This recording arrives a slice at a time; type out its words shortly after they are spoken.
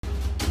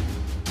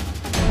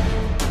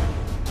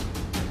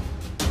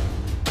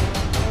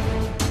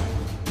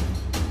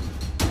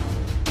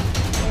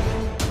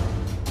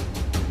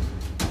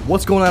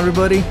What's going on,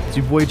 everybody? It's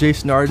your boy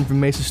Jason Arden from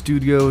Mesa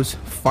Studios,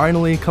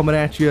 finally coming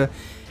at you.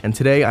 And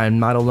today I'm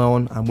not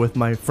alone. I'm with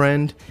my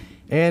friend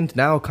and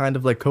now kind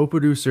of like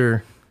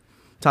co-producer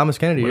Thomas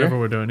Kennedy. Whatever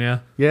we're doing, yeah.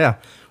 Yeah,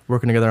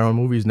 working together on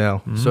movies now.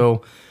 Mm-hmm.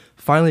 So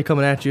finally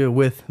coming at you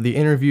with the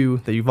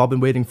interview that you've all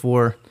been waiting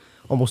for.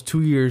 Almost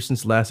 2 years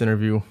since the last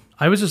interview.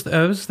 I was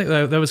thinking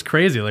that was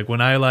crazy. Like when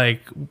I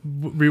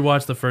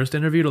rewatched the first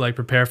interview to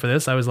prepare for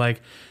this, I was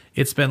like,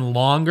 it's been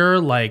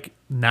longer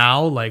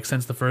now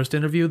since the first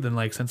interview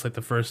than since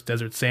the first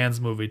Desert Sands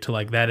movie to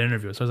that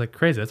interview. So I was like,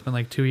 crazy. That's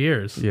been 2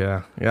 years.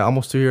 Yeah,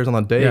 almost 2 years on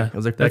the day. Yeah, It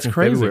was back that's in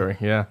crazy. February.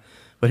 Yeah,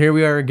 but here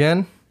we are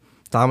again.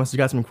 Thomas, you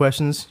got some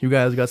questions. You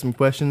guys got some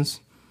questions.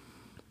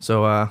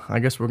 So I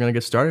guess we're gonna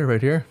get started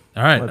right here.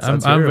 All right, Let's I'm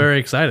hear 'em. very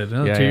excited.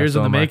 2 years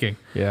so in the am I. making.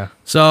 Yeah.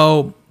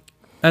 So,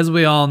 as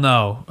we all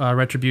know,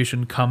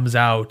 Retribution comes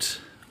out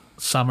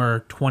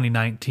summer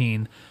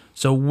 2019.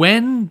 So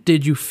when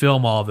did you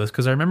film all of this?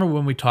 Because I remember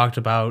when we talked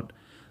about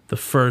the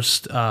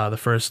first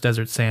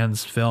Desert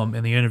Sands film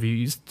in the interview,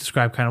 you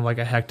described kind of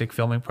a hectic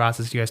filming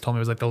process. You guys told me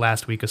it was the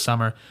last week of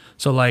summer.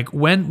 So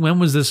when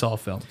was this all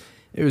filmed?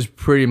 It was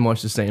pretty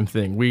much the same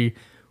thing. We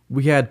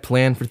had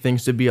planned for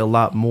things to be a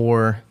lot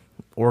more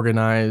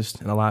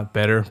organized and a lot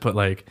better,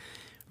 but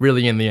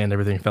really in the end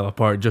everything fell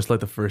apart, just like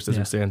the first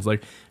Desert Sands.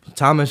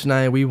 Thomas and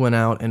I, we went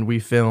out and we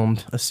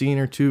filmed a scene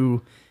or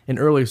two in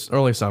early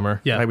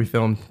summer. Yeah. Right? We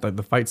filmed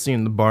the fight scene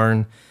in the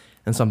barn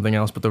and something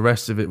else, but the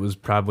rest of it was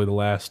probably the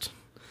last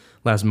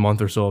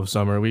month or so of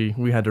summer.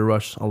 We had to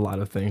rush a lot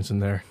of things in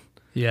there.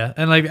 Yeah,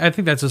 and I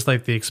think that's just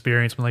the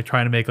experience when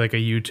trying to make a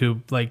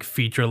YouTube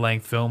feature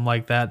length film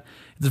like that.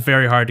 It's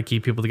very hard to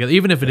keep people together,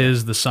 even if it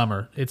is the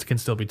summer. It can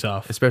still be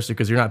tough, Especially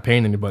because you're not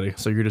paying anybody,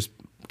 so you're just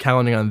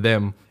counting on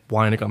them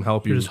wanting to come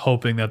help you you're just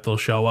hoping that they'll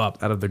show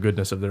up. out of the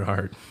goodness of their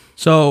heart.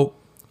 So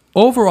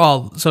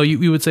overall,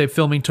 you would say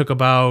filming took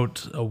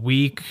about a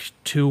week,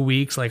 2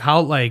 weeks.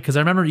 Because I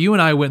remember you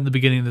and I went in the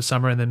beginning of the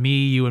summer, and then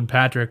me, you, and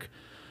Patrick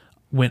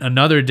went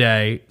another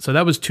day. So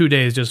that was 2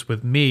 days just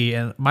with me,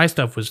 and my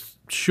stuff was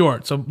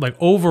short. So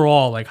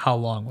overall, how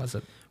long was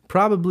it?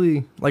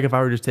 Probably if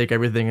I were to just take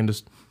everything and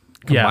just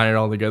combine it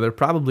all together,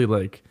 probably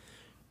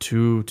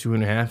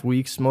 2.5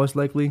 weeks most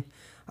likely.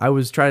 I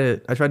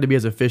tried to be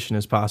as efficient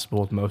as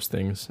possible with most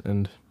things,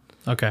 and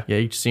Okay. yeah,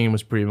 each scene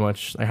was pretty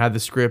much. I had the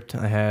script.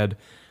 I had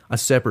a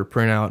separate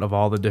printout of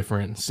all the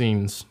different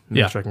scenes,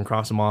 Yeah. so I can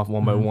cross them off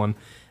one by one,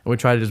 and we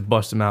tried to just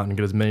bust them out and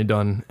get as many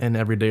done in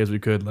every day as we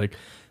could.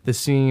 The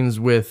scenes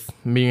with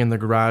me in the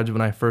garage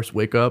when I first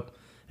wake up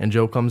and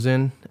Joe comes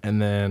in,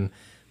 and then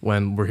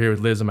when we're here with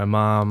Liz and my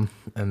mom,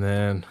 and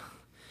then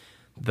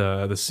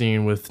the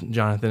scene with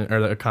Jonathan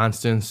or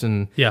Constance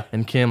and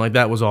Kim,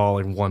 that was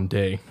all one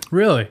day.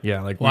 Really?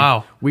 Yeah,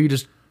 wow. We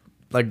just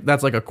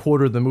that's a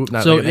quarter of the movie,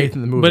 not So an eighth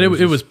of the movie. but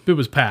it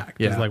was packed.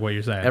 Yeah. Is what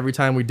you're saying. Every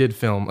time we did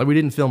film, we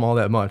didn't film all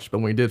that much, but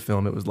when we did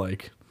film, it was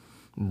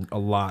a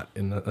lot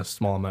in a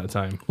small amount of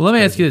time. Well, let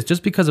me ask you this: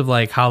 just because of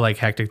how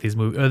hectic these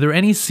movies, are there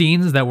any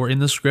scenes that were in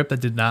the script that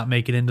did not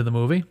make it into the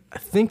movie? I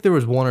think there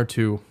was one or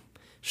two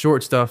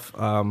short stuff.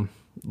 I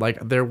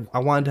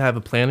wanted to have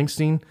a planning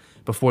scene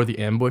before the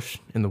ambush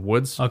in the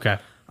woods. Okay.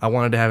 I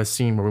wanted to have a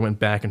scene where we went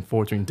back and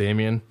forth between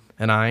Damien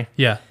and I.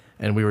 Yeah.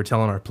 And we were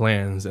telling our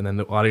plans, and then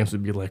the audience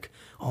would be like,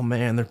 "Oh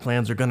man, their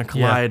plans are gonna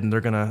collide, and they're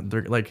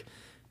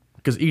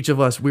because each of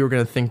us, we were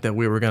gonna think that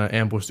we were gonna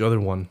ambush the other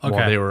one while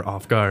Okay. they were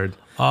off guard,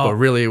 Oh. but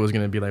really it was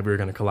gonna be we were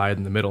gonna collide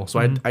in the middle. So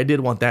I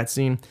did want that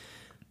scene.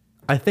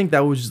 I think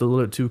that was just a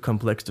little too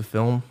complex to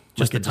film.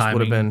 Just the it timing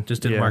would've been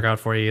didn't work out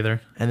for you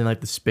either. And then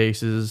the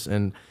spaces,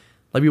 and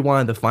we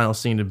wanted the final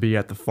scene to be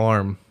at the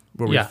farm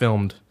where we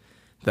filmed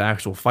the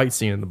actual fight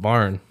scene in the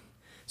barn.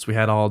 So we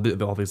had all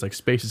these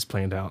spaces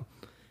planned out,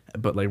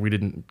 but we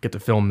didn't get to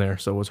film there,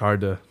 so it was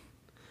hard to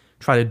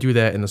try to do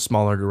that in the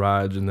smaller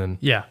garage and then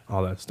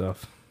all that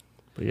stuff.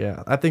 But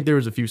yeah, I think there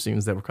was a few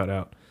scenes that were cut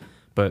out,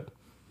 but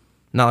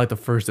not like the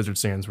first Desert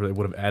Sands where they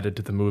would have added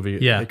to the movie.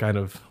 Yeah. It kind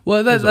of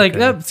Well, that was okay.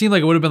 that seemed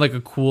like it would have been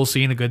a cool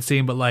scene, a good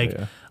scene, but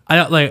I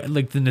don't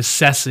like the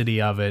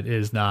necessity of it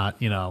is not,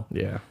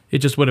 Yeah. It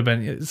just would have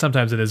been.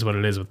 Sometimes it is what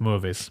it is with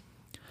movies.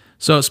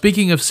 So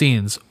speaking of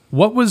scenes,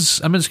 I'm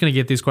just going to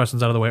get these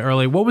questions out of the way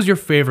early. What was your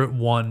favorite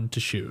one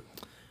to shoot?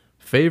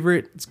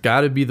 Favorite? It's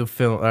got to be the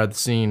the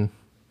scene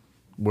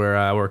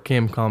where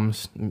Kim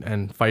comes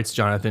and fights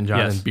Jonathan.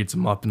 Jonathan beats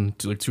him up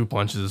into 2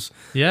 punches.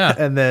 Yeah.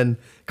 And then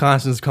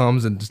Constance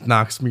comes and just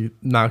knocks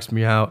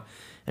me out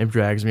and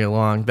drags me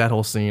along. That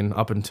whole scene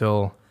up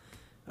until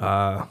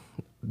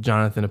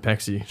Jonathan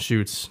Apexi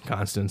shoots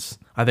Constance.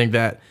 I think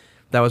that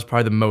was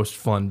probably the most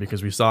fun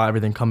because we saw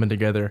everything coming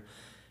together,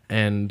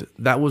 and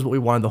that was what we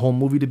wanted the whole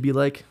movie to be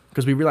like.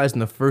 Because we realized in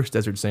the first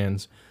Desert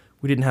Sands,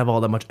 we didn't have all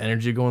that much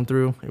energy going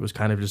through. It was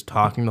kind of just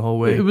talking the whole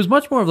way. It was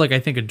much more of I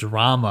think a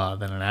drama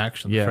than an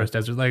action. The first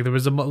Desert, there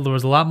was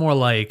a lot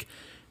more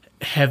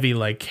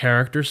heavy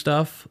character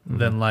stuff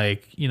than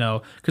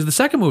because the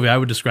second movie I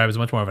would describe as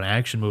much more of an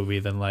action movie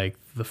than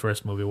the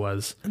first movie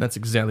was. And that's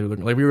exactly what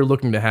we were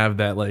looking to have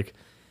that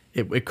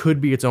it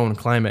could be its own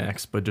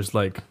climax, but just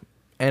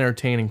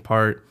entertaining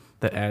part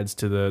that adds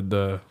to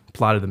the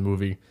plot of the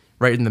movie,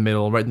 right in the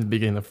middle, right in the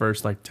beginning, the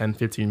first like 10,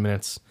 15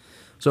 minutes.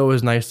 So it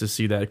was nice to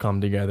see that come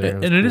together.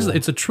 And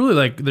it's a truly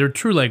like they're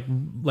true like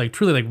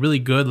truly like really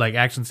good like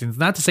action scenes.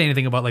 Not to say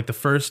anything about like the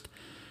first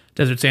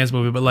Desert Sands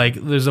movie, but like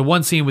there's a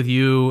one scene with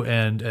you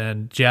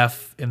and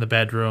Jeff in the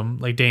bedroom,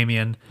 like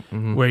Damien,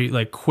 where you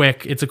like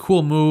quick. It's a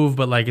cool move,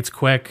 but like it's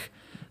quick.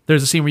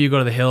 There's a scene where you go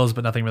to the hills,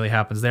 but nothing really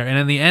happens there. And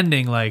in the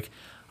ending, like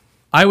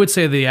I would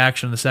say the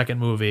action in the second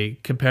movie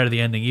compared to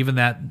the ending, even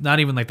that, not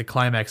even like the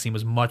climax scene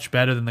was much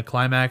better than the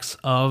climax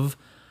of,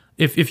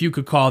 if you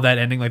could call that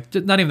ending, like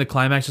not even the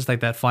climax, just like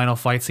that final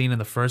fight scene in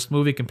the first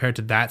movie compared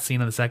to that scene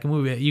in the second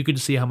movie, you could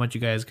see how much you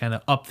guys kind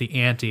of upped the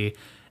ante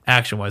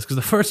action-wise. Because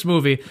the first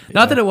movie,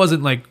 not that it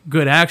wasn't like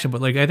good action,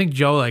 but like I think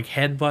Joe like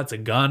headbutts a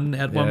gun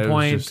at one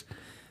point.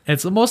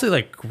 It's mostly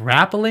like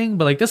grappling,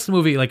 but like this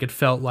movie, like it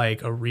felt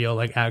like a real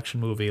like action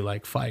movie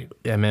like fight.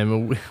 Yeah,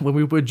 man. When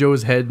we put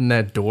Joe's head in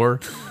that door,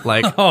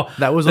 like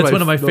that's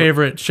one of my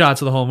favorite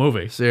shots of the whole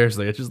movie.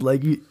 Seriously, it's just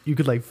like you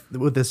could like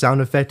with the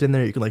sound effect in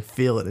there, you could like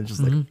feel it. It's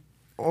just like,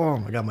 oh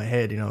my god, my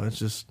head. You know, it's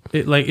just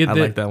I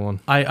like that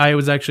one. I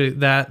was actually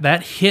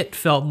that hit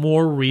felt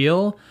more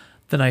real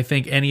than I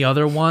think any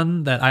other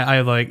one that I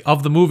like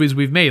of the movies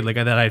we've made. Like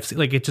that I've seen.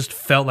 Like it just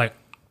felt like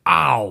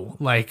ow,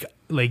 like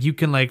you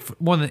can like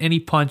more than any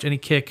punch, any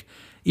kick,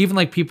 even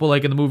like people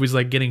like in the movies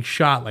like getting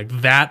shot, like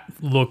that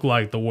looked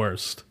like the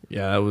worst.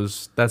 Yeah,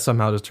 that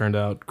somehow just turned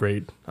out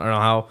great. I don't know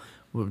how.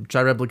 We'll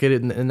try to replicate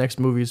it in the next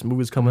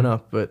movies coming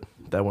up, but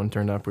that one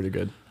turned out pretty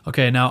good.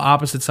 Okay, now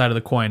opposite side of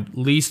the coin,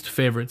 least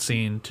favorite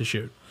scene to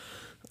shoot.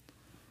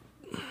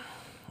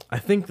 I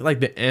think like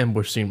the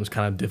ambush scene was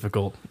kind of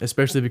difficult,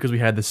 especially because we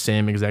had the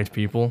same exact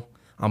people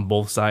on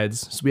both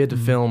sides, so we had to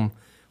film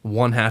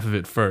one half of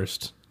it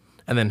first,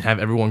 and then have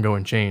everyone go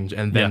and change,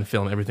 and then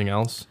film everything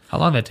else. How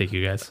long did that take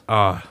you guys?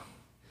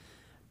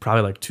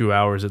 Probably like 2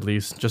 hours at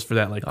least, just for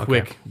that like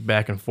quick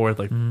back and forth,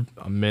 like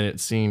a minute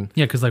scene.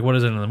 Yeah, because like what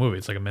is it in the movie?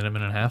 It's like a minute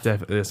and a half.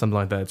 Definitely, something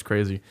like that. It's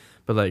crazy,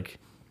 but like,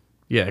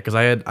 yeah, because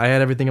I had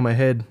everything in my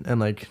head, and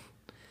like,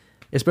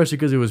 especially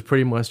because it was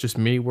pretty much just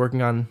me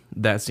working on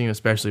that scene,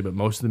 especially, but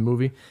most of the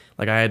movie,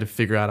 like I had to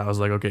figure out. I was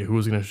like, okay,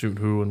 who's gonna shoot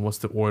who, and what's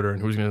the order,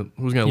 and who's gonna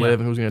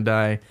live, and who's gonna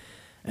die.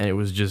 And it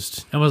was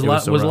just... And was a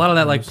lot of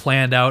that like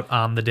planned out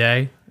on the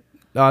day?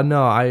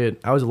 No, I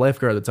was a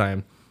lifeguard at the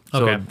time.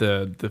 So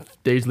the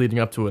days leading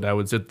up to it, I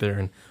would sit there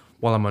and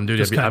while I'm on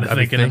duty, I'd be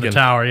thinking in the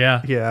tower,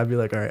 yeah. Yeah, I'd be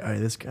like, all right,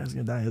 this guy's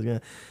gonna die. He's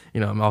gonna,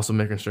 I'm also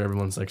making sure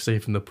everyone's like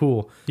safe in the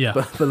pool. Yeah.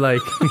 But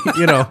like,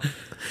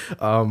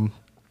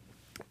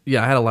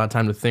 yeah, I had a lot of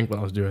time to think when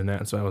I was doing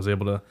that, so I was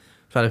able to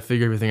try to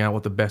figure everything out.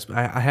 What the best...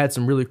 I had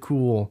some really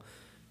cool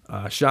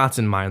shots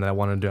in mind that I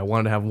wanted to do. I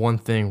wanted to have one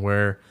thing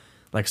where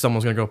like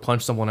someone's gonna go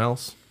punch someone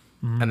else,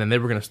 and then they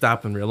were gonna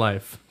stop in real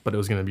life, but it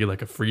was gonna be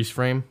like a freeze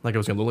frame, like it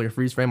was gonna look like a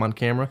freeze frame on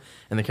camera,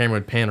 and the camera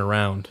would pan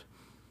around,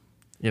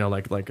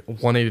 like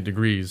 180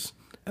 degrees,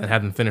 and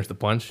have them finish the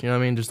punch. You know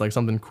what I mean? Just like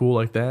something cool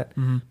like that.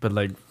 But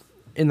like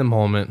in the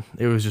moment,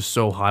 it was just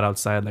so hot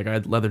outside. Like I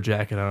had leather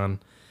jacket on,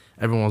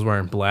 everyone was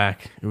wearing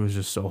black. It was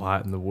just so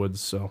hot in the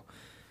woods. So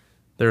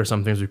there are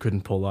some things we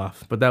couldn't pull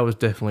off, but that was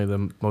definitely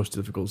the most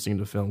difficult scene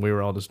to film. We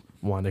were all just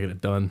wanting to get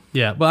it done.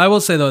 Yeah, but I will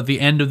say though, at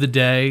the end of the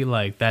day,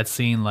 like that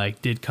scene,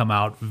 like did come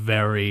out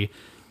very,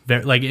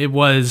 very like it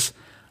was.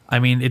 I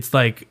mean, it's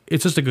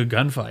just a good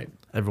gunfight.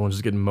 Everyone's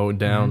just getting mowed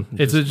down.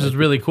 It's just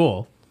really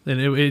cool, and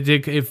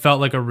it felt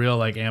like a real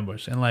like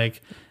ambush, and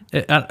like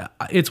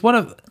it's one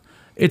of.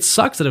 It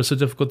sucks that it was so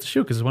difficult to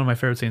shoot because it's one of my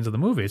favorite scenes of the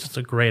movie. It's just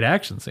a great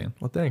action scene.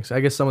 Well, thanks. I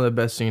guess some of the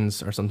best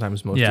scenes are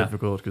sometimes most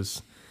difficult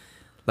because.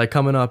 Like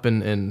coming up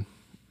and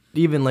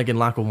even like in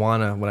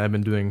Lackawanna when I've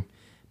been doing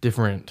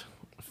different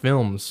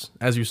films,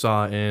 as you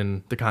saw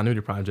in the Continuity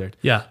Project.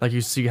 Yeah. Like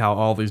you see how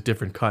all these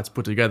different cuts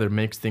put together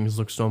makes things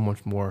look so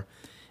much more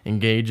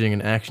engaging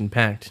and action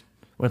packed.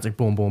 When it's like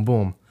boom, boom,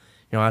 boom.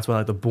 That's why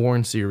like the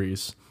Bourne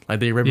series, like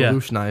they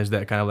revolutionized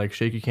that kind of like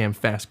shaky cam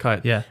fast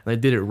cut. Yeah. And they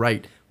did it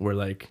right where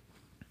like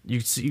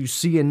you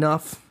see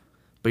enough,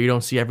 but you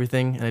don't see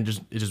everything, and it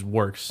just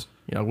works.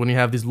 When you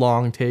have these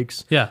long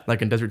takes,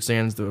 like in Desert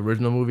Sands, the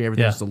original movie,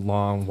 everything's just a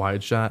long,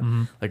 wide shot.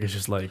 Like it's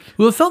just like...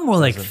 Well, it felt more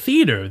like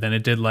theater than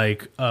it did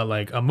like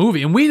a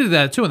movie. And we did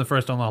that too in the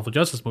first Unlawful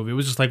Justice movie. It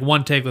was just like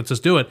one take, let's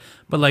just do it.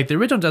 But like the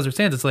original Desert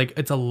Sands,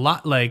 it's a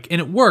lot like... And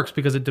it works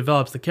because it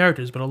develops the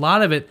characters, but a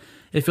lot of it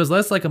feels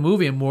less like a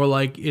movie and more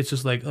like it's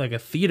just like a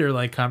theater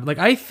like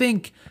I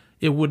think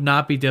it would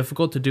not be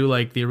difficult to do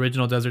like the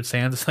original Desert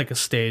Sands. It's like a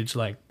stage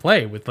like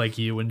play with like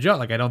you and Joe.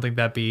 Like I don't think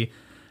that'd be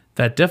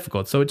that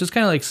difficult. So it just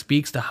kind of like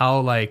speaks to how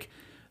like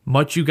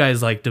much you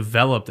guys like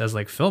developed as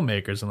like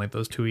filmmakers in like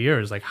those 2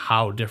 years, like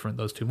how different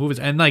those two movies,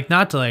 and like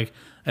not to like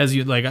as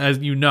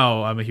you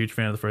know I'm a huge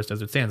fan of the first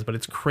Desert Sands, but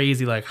it's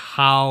crazy like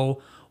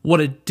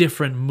what a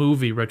different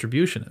movie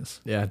Retribution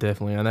is. Yeah,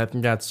 definitely. And I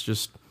think that's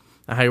just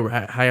how you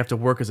have to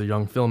work as a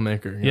young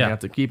filmmaker. You have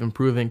to keep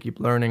improving,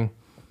 keep learning,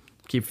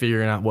 keep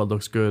figuring out what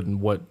looks good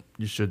and what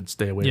you should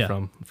stay away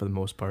from for the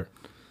most part.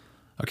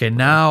 Okay,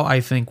 now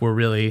I think we're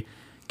really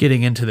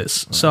getting into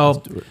this.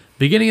 So,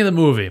 beginning of the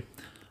movie,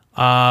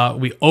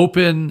 We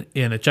open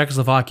in a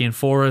Czechoslovakian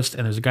forest,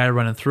 and there's a guy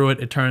running through it.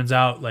 It turns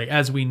out, like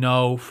as we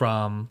know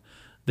from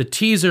the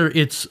teaser,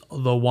 it's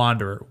the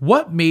Wanderer.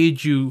 What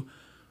made you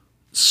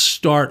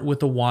start with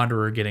the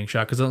Wanderer getting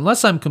shot? Because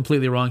unless I'm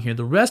completely wrong here,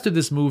 the rest of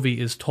this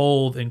movie is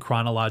told in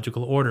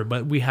chronological order,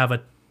 but we have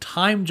a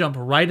time jump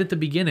right at the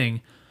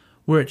beginning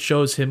where it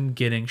shows him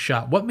getting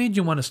shot. What made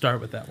you want to start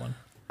with that one?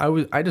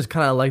 I just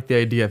kind of like the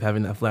idea of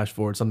having that flash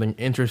forward, something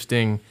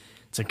interesting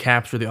to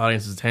capture the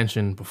audience's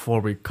attention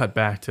before we cut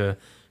back to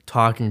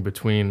talking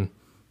between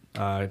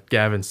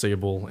Gavin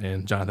Sable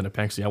and Jonathan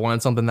Apexi. I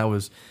wanted something that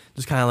was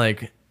just kind of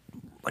like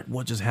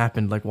what just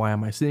happened? Like, why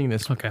am I seeing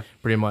this? Okay.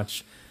 Pretty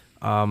much.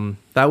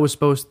 There was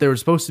supposed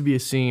to be a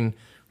scene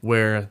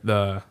where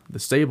the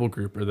Sable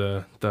group or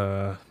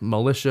the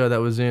militia that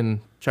was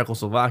in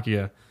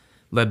Czechoslovakia,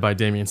 led by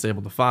Damien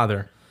Sable, the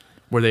father,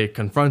 where they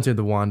confronted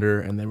the Wanderer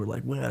and they were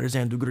like, "Where's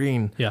Andrew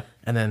Green?" Yeah.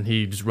 And then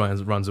he just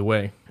runs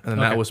away. And then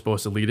that was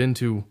supposed to lead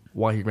into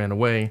why he ran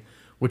away,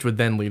 which would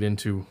then lead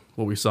into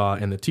what we saw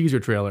in the teaser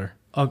trailer.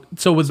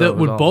 So would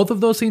both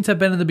of those scenes have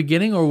been in the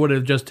beginning, or would it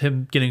have just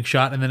him getting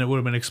shot and then it would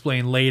have been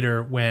explained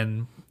later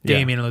when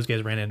Damien and those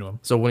guys ran into him?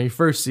 So when you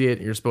first see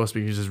it, you're supposed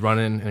to be just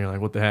running and you're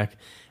like, what the heck?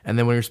 And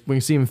then when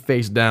you see him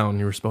face down,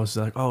 you were supposed to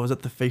be like, oh, is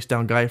that the face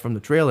down guy from the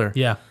trailer?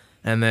 Yeah.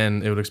 And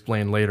then it would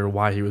explain later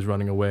why he was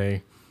running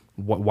away,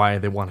 why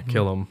they want to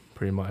kill him,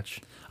 pretty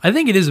much. I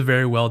think it is a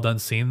very well done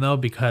scene, though,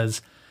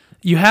 because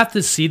you have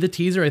to see the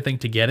teaser, I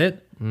think, to get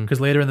it.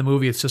 Because later in the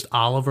movie, it's just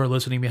Oliver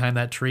listening behind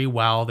that tree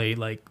while they,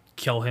 like,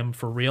 kill him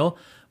for real.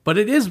 But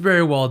it is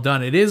very well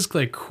done. It is,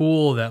 like,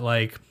 cool that,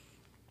 like,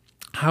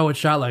 how it's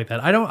shot like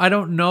that. I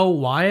don't know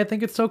why I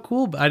think it's so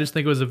cool, but I just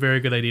think it was a very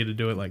good idea to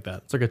do it like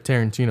that. It's like a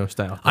Tarantino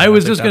style. I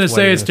was just going to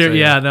say it's Tarantino.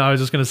 Yeah, no, I was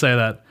just going to say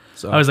that.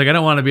 So, I was like, I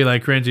don't want to be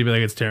like cringy, be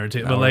like it's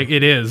Tarantino, but like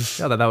it is.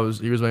 Yeah,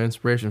 he was my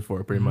inspiration for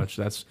it, pretty much.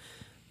 If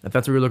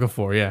that's what we're looking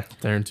for, yeah,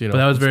 Tarantino. But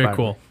that was very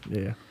cool.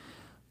 Yeah.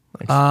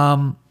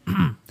 Thanks.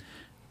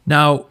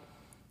 Now,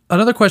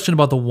 another question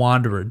about the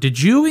Wanderer.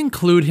 Did you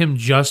include him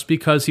just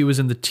because he was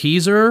in the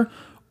teaser,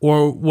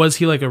 or was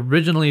he like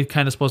originally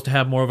kind of supposed to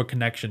have more of a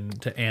connection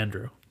to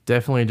Andrew?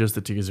 Definitely just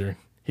the teaser.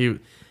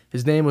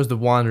 His name was the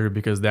Wanderer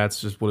because that's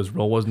just what his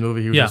role was in the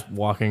movie. He was just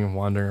walking and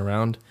wandering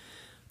around.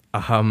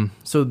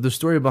 So the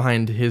story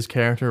behind his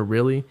character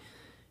really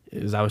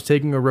is I was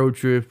taking a road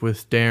trip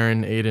with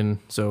Darren, Aiden,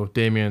 so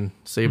Damien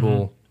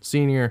Sable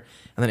Sr.,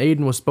 and then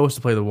Aiden was supposed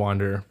to play the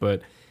Wanderer,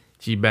 but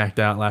he backed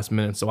out last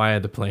minute, so I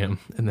had to play him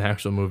in the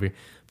actual movie.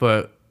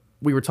 But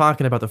we were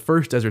talking about the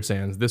first Desert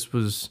Sands. This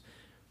was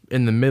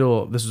in the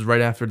middle. This is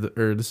right after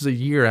this is a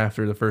year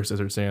after the first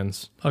Desert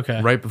Sands. Okay.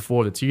 Right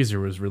before the teaser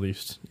was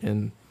released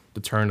in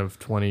the turn of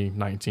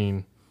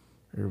 2019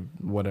 or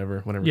whenever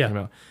it came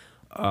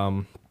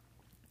out.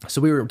 So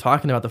we were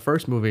talking about the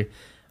first movie,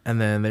 and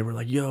then they were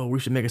like, yo, we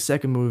should make a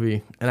second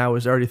movie. And I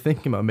was already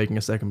thinking about making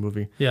a second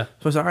movie. Yeah.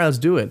 So I said, all right, let's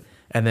do it.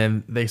 And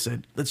then they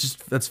said,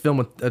 let's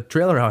film a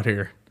trailer out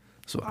here.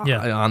 So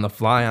on the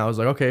fly, I was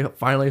like, okay,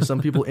 finally some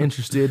people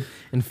interested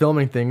in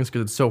filming things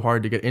because it's so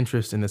hard to get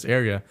interest in this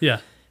area. Yeah.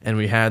 And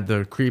we had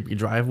the creepy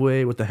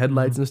driveway with the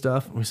headlights and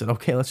stuff. And we said,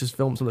 okay, let's just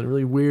film something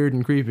really weird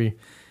and creepy.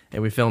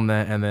 And we filmed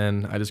that, and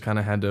then I just kind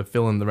of had to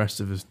fill in the rest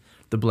of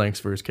the blanks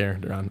for his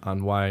character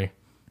on why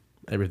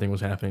everything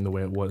was happening the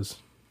way it was.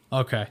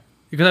 Okay.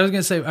 Because I was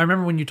going to say, I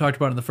remember when you talked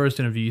about it in the first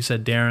interview, you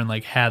said Darren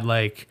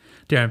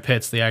Darren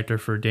Pitts, the actor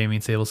for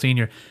Damien Sable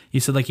Sr., you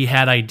said like he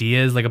had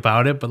ideas like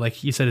about it, but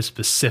like you said his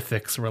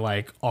specifics were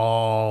like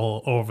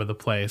all over the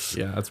place.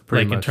 Yeah, that's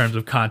pretty much. Like in terms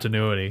of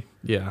continuity.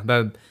 Yeah,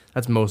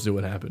 that's mostly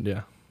what happened,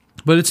 yeah.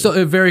 But it's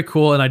still very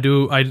cool, and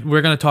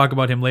we're going to talk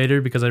about him later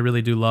because I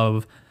really do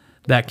love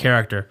that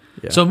character.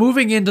 Yeah. So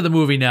moving into the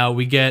movie now,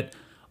 we get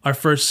our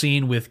first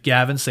scene with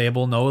Gavin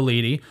Sable, Noah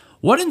Leedy.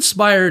 What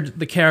inspired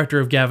the character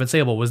of Gavin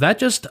Sable? Was that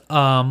just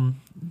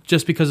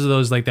because of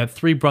those like that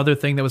three brother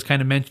thing that was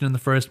kind of mentioned in the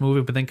first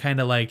movie, but then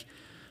kind of like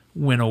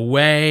went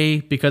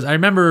away? Because I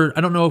remember,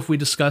 I don't know if we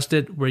discussed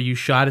it, where you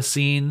shot a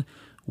scene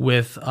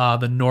with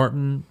the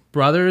Norton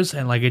brothers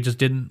and like it just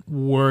didn't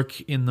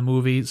work in the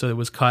movie, so it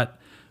was cut.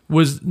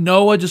 Was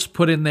Noah just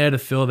put in there to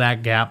fill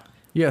that gap?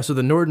 Yeah, so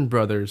the Norton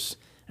brothers,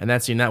 and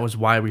that scene, that was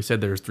why we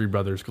said there's three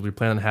brothers, because we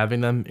planned on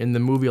having them in the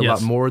movie a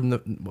lot more than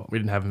we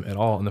didn't have them at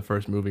all in the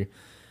first movie.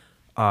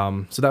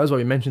 So that was why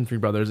we mentioned three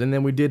brothers, and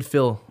then we did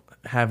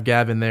have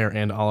Gavin there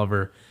and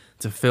Oliver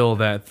to fill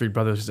that three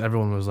brothers, because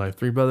everyone was like,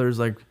 three brothers,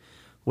 like,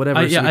 whatever.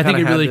 I think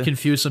it really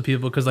confused some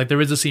people, because like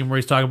there is a scene where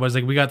he's talking about, it's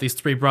like, we got these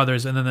three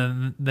brothers, and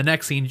then the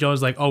next scene,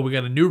 Joe's like, oh, we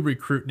got a new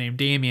recruit named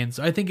Damien.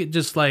 So I think it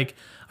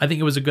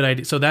was a good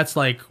idea. So that's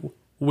like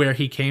where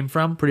he came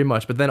from, pretty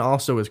much. But then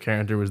also his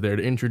character was there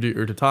to introduce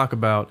or to talk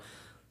about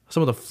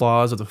some of the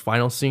flaws of the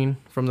final scene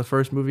from the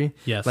first movie.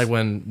 Yes, like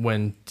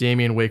when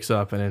Damien wakes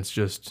up and it's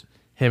just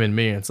him and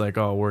me. It's like,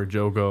 oh, where'd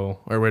Joe go,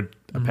 or where'd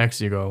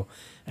Apexi go?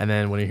 And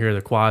then when you hear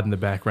the quad in the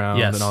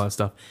background and all that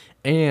stuff.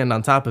 And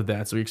on top of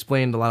that, so he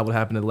explained a lot of what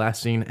happened in the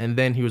last scene, and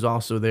then he was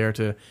also there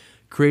to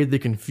create the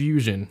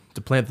confusion,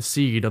 to plant the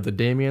seed of the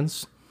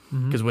Damiens.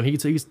 Because when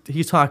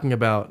he's talking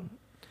about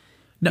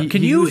Now,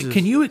 can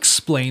you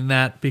explain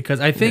that? Because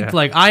I think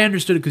like I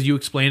understood it because you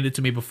explained it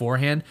to me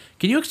beforehand.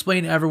 Can you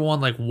explain to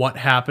everyone like what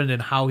happened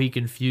and how he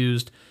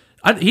confused?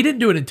 He didn't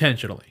do it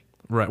intentionally,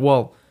 right?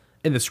 Well,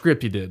 in the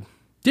script he did.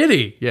 Did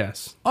he?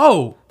 Yes.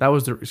 Oh, that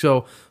was the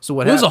so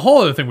what? There's a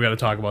whole other thing we got to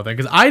talk about then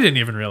because I didn't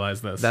even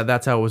realize this.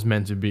 That's how it was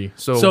meant to be.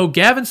 So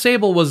Gavin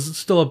Sable was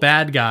still a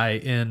bad guy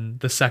in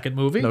the second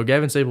movie. No,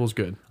 Gavin Sable was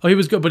good. Oh, he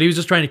was good, but he was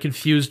just trying to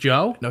confuse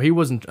Joe. No, he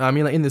wasn't. I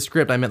mean, like, in the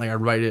script, I meant like I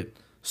write it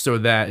so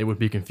that it would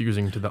be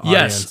confusing to the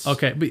audience. Yes.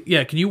 Okay. But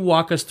yeah, can you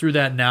walk us through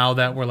that now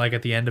that we're like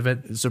at the end of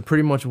it? So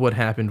pretty much what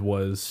happened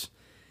was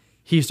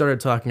he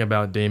started talking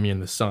about Damien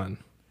the son.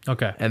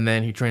 Okay. And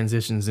then he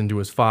transitions into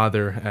his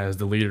father as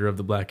the leader of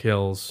the Black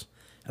Hills,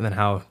 and then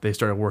how they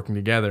started working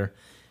together.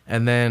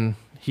 And then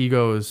he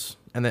goes,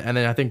 and then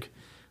I think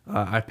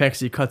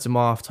Ipexi cuts him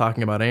off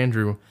talking about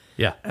Andrew.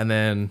 Yeah. And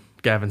then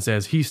Gavin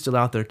says he's still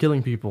out there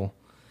killing people.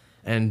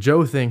 And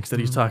Joe thinks that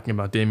he's talking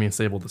about Damien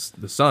Sable,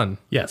 the son.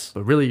 Yes.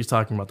 But really he's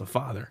talking about the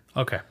father.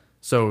 Okay.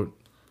 So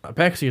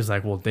Ipexi is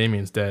like, well,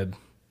 Damien's dead.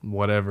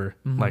 Whatever.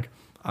 Like,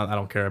 I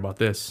don't care about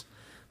this.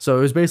 So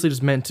it was basically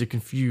just meant to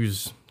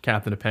confuse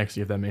Captain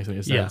Ipexi, if that makes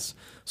any sense.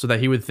 Yeah. So that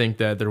he would think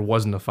that there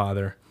wasn't a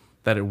father,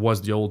 that it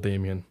was the old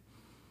Damien.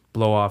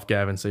 Blow off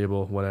Gavin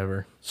Sable,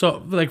 whatever.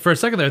 So, like, for a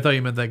second there, I thought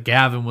you meant that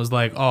Gavin was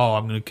like, oh,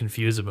 I'm going to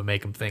confuse him and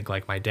make him think,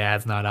 like, my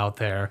dad's not out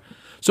there.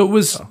 So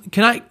was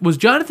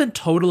Jonathan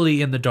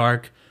totally in the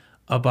dark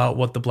about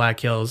what the Black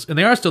Hills, and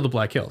they are still the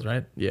Black Hills,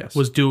 right? Yes.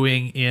 Was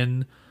doing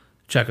in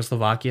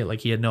Czechoslovakia?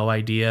 Like, he had no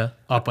idea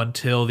up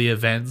until the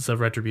events of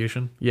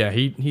Retribution? Yeah,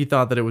 he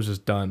thought that it was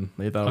just done.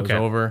 He thought it was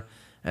over.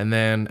 And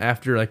then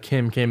after, like,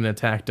 Kim came and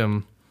attacked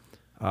him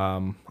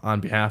on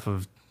behalf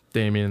of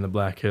Damien in the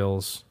Black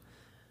Hills,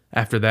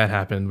 after that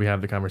happened, we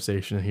have the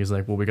conversation, and he's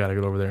like, well, we got to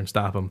get over there and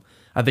stop him.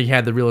 I think he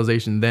had the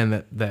realization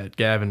then that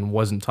Gavin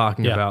wasn't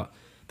talking about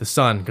the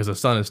son, because the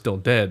son is still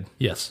dead.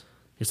 Yes.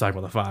 He's talking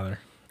about the father.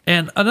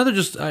 And another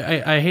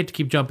I hate to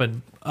keep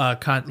jumping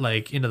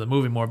like into the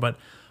movie more, but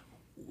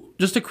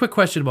just a quick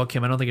question about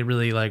Kim. I don't think it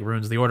really like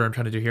ruins the order I'm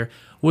trying to do here.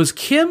 Was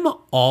Kim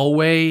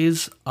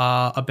always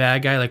a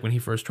bad guy, like when he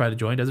first tried to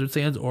join Desert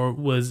Sands, or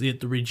was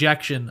it the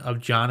rejection of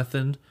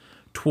Jonathan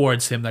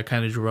towards him that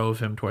kind of drove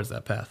him towards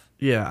that path?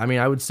 Yeah, I mean,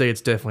 I would say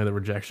it's definitely the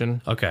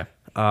rejection. Okay.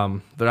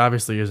 There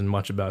obviously isn't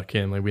much about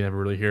Kim. Like, we never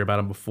really hear about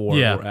him before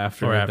or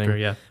after.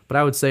 But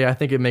I would say I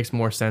think it makes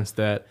more sense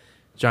that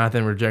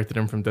Jonathan rejected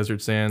him from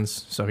Desert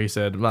Sands, so he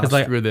said, well,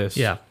 screw this.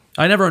 Yeah.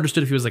 I never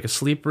understood if he was like a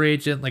sleeper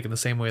agent, like in the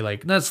same way,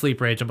 like, not a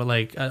sleeper agent, but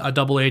like a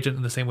double agent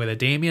in the same way that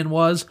Damien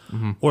was,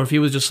 or if he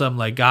was just some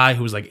like guy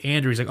who was like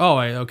Andrew. He's like, oh,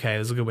 okay,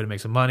 this is a good way to make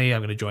some money.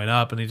 I'm going to join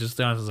up. And he just,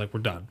 Jonathan's like, we're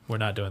done. We're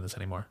not doing this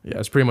anymore. Yeah,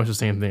 it's pretty much the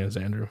same thing as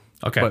Andrew.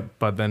 Okay.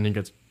 But then he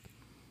gets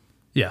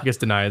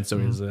denied, so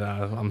he's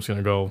I'm just going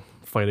to go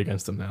fight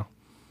against him now.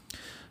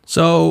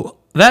 So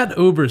that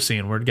Uber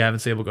scene where Gavin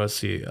Sable goes to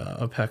see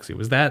Ipexi,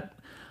 was that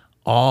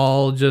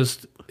all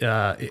just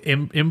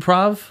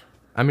improv?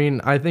 I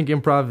mean, I think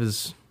improv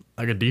is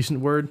like a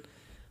decent word.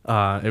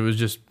 It was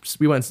just,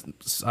 we went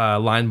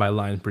line by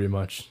line pretty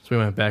much. So we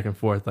went back and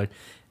forth. Like,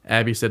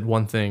 Abby said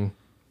one thing,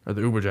 or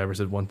the Uber driver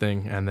said one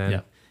thing, and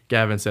then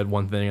Gavin said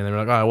one thing, and they were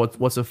like, all right,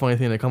 what's the funny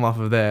thing to come off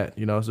of that?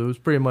 You know, so it was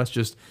pretty much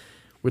just,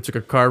 we took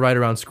a car ride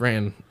around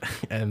Scranton,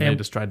 and they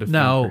just tried to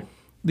film her.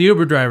 The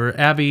Uber driver,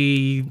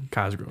 Abby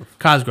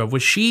Cosgrove,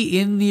 was she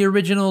in the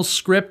original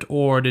script,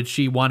 or did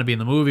she want to be in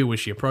the movie?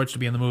 Was she approached to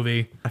be in the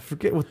movie? I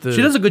forget what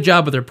She does a good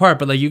job with her part,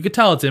 but like you could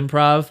tell it's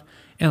improv.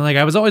 And like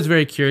I was always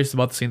very curious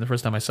about the scene the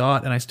first time I saw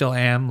it, and I still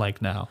am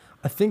like now.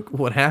 I think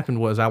what happened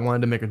was I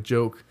wanted to make a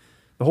joke.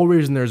 The whole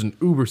reason there's an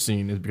Uber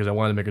scene is because I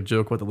wanted to make a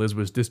joke about the Liz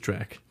Wiz diss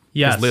track.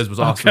 Yes. Liz was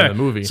also in the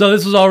movie. So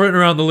this was all written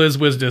around the Liz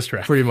Wiz diss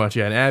track. Pretty much,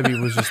 yeah. And Abby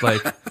was just like,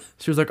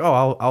 she was like,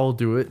 oh, I'll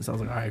do it. So I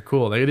was like, all right,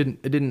 cool. Like,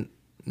 it didn't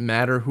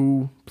matter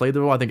who played the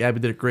role. I think Abby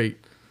did it great.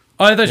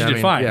 Oh, I thought she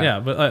did fine. Yeah,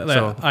 but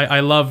I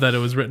love that it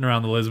was written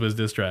around the Liz Wiz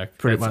diss track.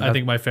 I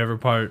think my favorite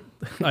part,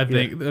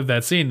 of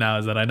that scene now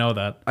is that I know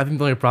that. I think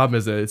the only problem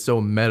is that it's so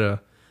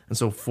meta and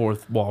so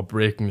fourth wall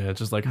breaking. It's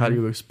just like, how do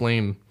you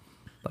explain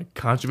like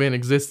Contraband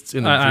exists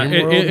in the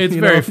dream world? It's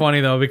very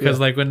funny though, because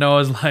like when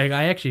Noah's like,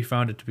 I actually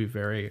found it to be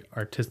very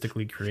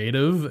artistically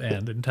creative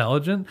and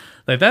intelligent.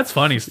 Like that's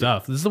funny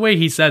stuff. This is the way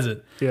he says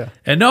it. Yeah.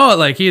 And Noah,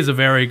 like he is a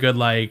very good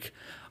like.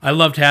 I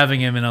loved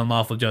having him in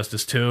Unlawful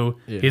Justice too.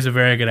 Yeah. He's a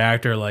very good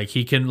actor. Like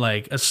he can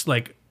like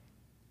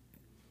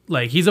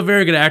he's a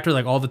very good actor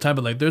like all the time.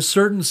 But like there's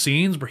certain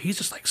scenes where he's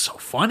just like so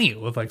funny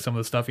with like some of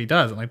the stuff he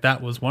does, and like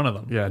that was one of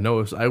them. Yeah,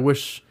 no, I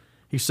wish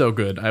he's so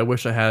good. I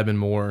wish I had been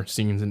more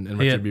scenes in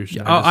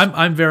Retribution. Yeah.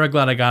 I'm very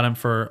glad I got him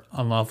for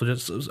Unlawful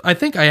Justice. I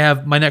think I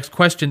have my next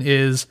question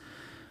is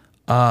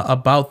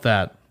about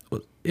that.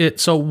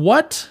 So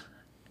what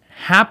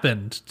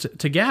happened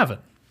to Gavin?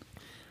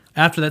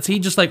 After that, so he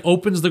just like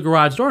opens the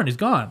garage door and he's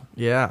gone.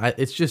 Yeah,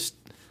 it's just,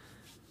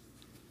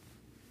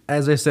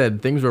 as I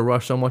said, things were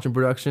rushed so much in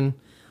production.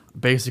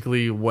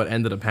 basically what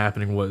ended up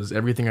happening was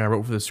everything I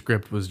wrote for the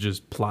script was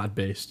just plot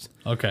based.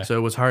 Okay. So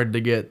it was hard to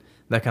get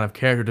that kind of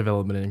character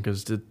development in,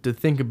 because to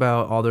think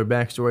about all their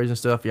backstories and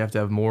stuff, you have to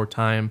have more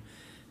time.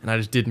 And I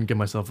just didn't give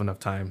myself enough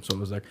time. So it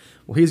was like,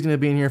 well, he's going to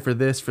be in here for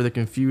this, for the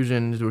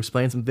confusion, to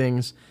explain some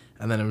things.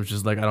 And then it was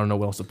just like, I don't know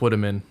what else to put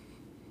him in.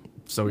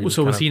 So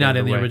was he not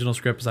in the original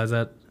script besides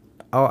that?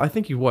 Oh, I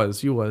think he was.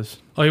 He was.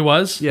 Oh, he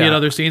was? Yeah. He had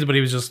other scenes, but he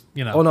was just,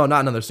 Oh, no,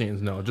 not in other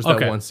scenes. No, just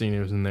that one scene he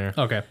was in there.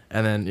 Okay.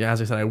 And then, yeah,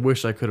 as I said, I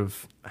wish I could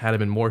have had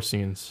him in more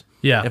scenes.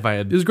 Yeah. If I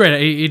had. It was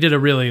great. He did a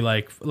really,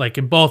 like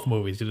in both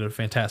movies, he did a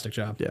fantastic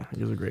job. Yeah,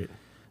 he was great.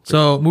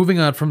 So, moving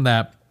on from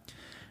that,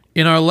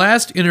 in our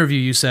last interview,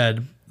 you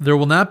said there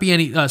will not be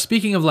any,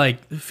 speaking of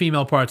like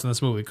female parts in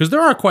this movie, because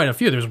there are quite a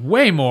few. There's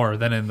way more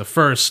than in the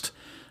first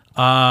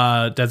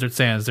Desert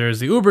Sands. There's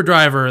the Uber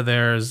driver.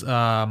 There's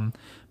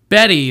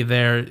Betty.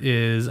 There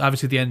is,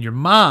 obviously, at the end, your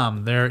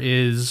mom. There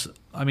is,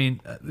 I mean,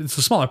 it's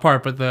a smaller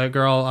part, but the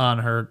girl on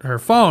her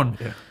phone.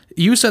 Yeah.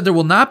 You said there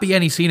will not be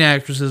any scene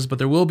actresses, but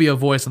there will be a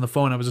voice on the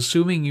phone. I was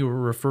assuming you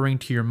were referring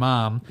to your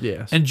mom.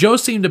 Yes. And Joe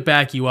seemed to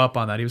back you up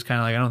on that. He was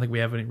kind of like, I don't think we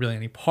have really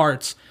any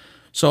parts.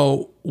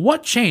 So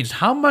what changed?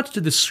 How much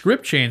did the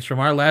script change from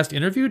our last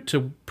interview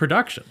to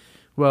production?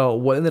 Well,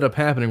 what ended up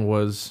happening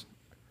was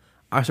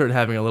I started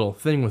having a little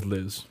thing with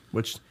Liz,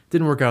 which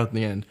didn't work out in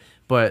the end.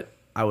 But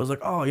I was like,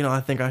 oh, I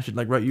think I should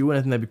like write you in.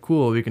 I think that'd be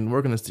cool. We can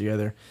work on this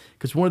together.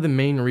 Because one of the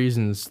main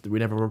reasons that we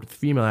never work with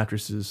female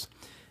actresses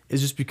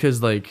is just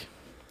because like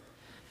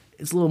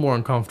it's a little more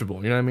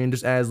uncomfortable. You know what I mean?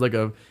 Just as like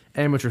a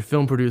amateur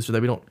film producer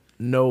that we don't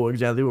know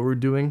exactly what we're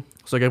doing.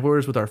 So like if we're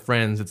just with our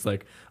friends, it's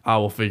like,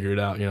 we'll figure it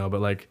out, But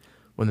like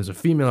when there's a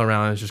female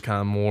around, it's just kind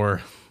of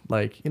more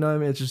like, what I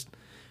mean? It's just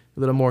a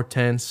little more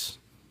tense.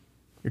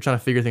 You're trying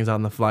to figure things out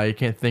on the fly. You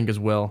can't think as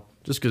well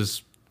just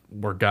because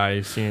we're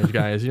guys, teenage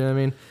guys. You know what I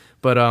mean?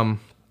 But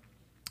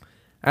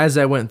as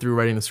I went through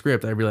writing the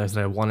script, I realized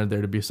that I wanted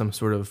there to be some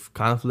sort of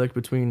conflict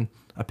between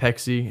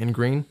Apexi and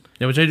Green.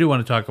 Yeah, which I do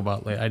want to talk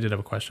about. Like, I did have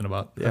a question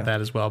about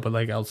that as well, but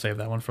like I'll save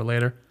that one for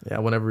later. Yeah,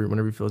 whenever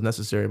you feel is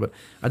necessary. But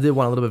I did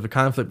want a little bit of a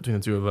conflict between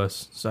the two of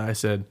us. So I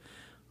said,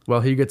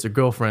 well, he gets a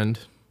girlfriend,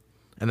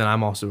 and then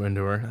I'm also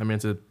into her. I mean,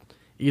 it's an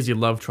easy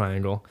love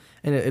triangle,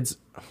 and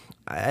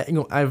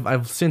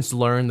I've since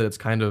learned that it's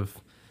kind of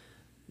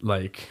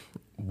like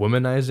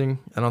womanizing.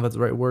 I don't know if that's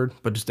the right word,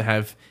 but just to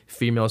have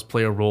females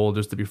play a role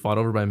just to be fought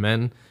over by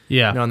men.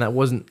 Yeah. And that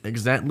wasn't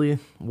exactly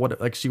what,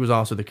 like, she was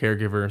also the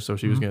caregiver, so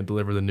she was going to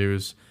deliver the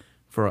news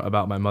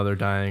about my mother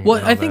dying.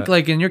 Well, I think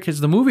like in your case,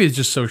 the movie is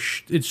just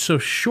it's so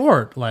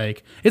short.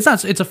 Like it's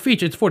a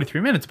feature. It's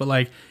 43 minutes, but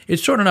like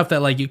it's short enough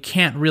that like you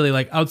can't really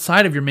like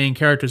outside of your main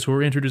characters who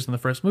were introduced in the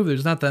first movie.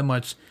 There's not that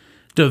much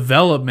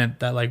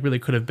development that like really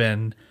could have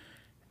been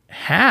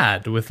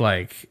had with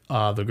like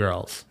the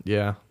girls.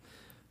 Yeah.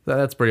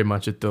 That's pretty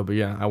much it, though. But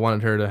yeah, I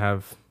wanted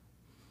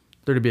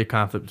there to be a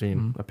conflict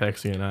between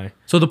Apexi and I.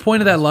 So the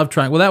point of that love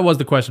triangle, well, that was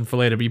the question for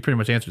later, but you pretty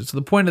much answered it. So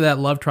the point of that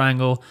love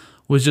triangle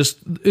was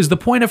the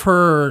point of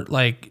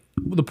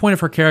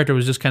her character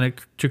was just kind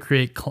of to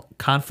create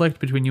conflict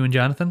between you and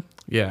Jonathan?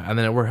 Yeah, and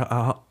then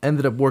it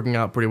ended up working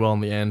out pretty well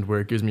in the end, where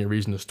it gives me a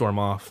reason to storm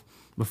off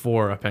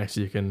before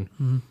Apexi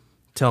can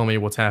tell me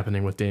what's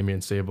happening with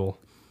Damien Sable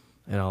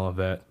and all of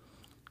that.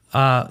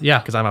 Yeah,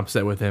 because I'm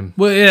upset with him.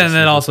 Well, yeah, and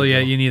then also,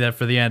 you need that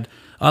for the end.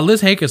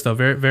 Liz Hakus, though,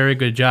 very, very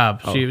good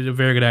job. She was a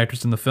very good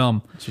actress in the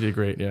film. She did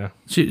great, yeah.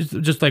 She's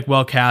just like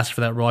well cast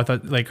for that role. I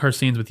thought like her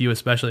scenes with you,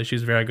 especially,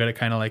 she's very good at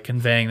kind of like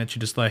conveying that she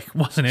just like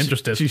wasn't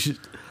interested.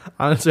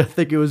 Honestly, I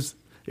think it was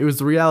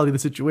the reality of the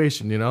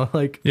situation.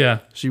 Like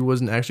she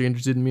wasn't actually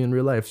interested in me in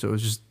real life, so it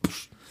was just.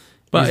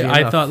 But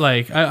I thought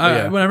like when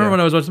I remember when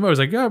I was watching the movie, I was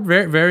like, oh,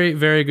 very, very,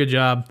 very good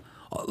job.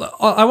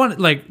 I want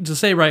like to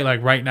say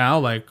right now,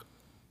 like.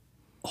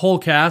 Whole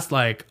cast,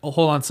 like a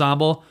whole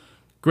ensemble,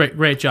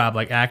 great job,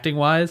 like acting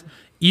wise.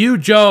 You,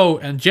 Joe,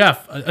 and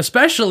Jeff,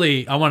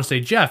 especially I want to say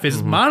Jeff,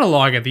 his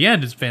monologue at the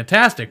end is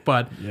fantastic.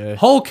 But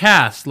whole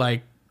cast,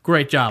 like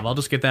great job. I'll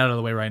just get that out of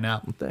the way right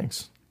now. Well,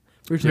 thanks.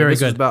 Very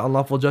good. Is about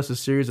Unlawful Justice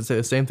series. I'd say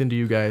the same thing to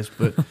you guys,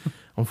 but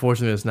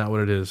unfortunately, that's not what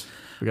it is.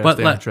 We gotta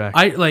stay on track.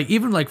 I like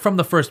even like from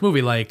the first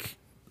movie, like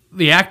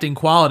the acting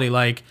quality,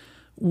 like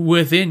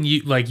within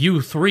you, like you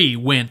three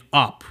went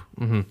up.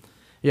 Mm-hmm.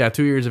 Yeah,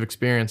 2 years of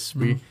experience.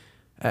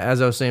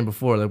 As I was saying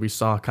before, that we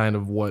saw kind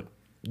of what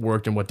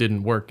worked and what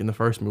didn't work in the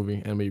first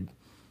movie, and we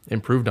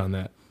improved on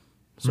that.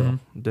 So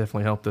it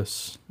definitely helped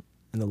us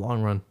in the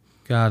long run.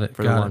 Got it.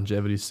 For the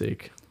longevity's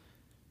sake.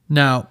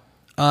 Now,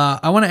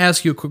 I want to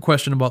ask you a quick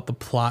question about the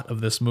plot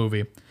of this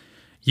movie.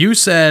 You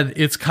said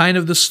it's kind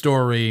of the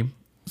story.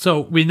 So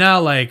we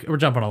now we're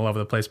jumping all over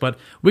the place, but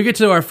we get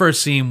to our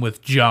first scene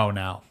with Joe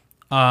now.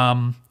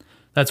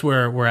 That's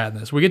where we're at in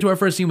this. We get to our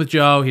first scene with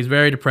Joe. He's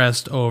very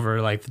depressed over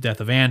like the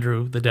death of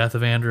Andrew.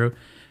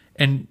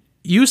 And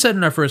you said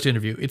in our first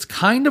interview, it's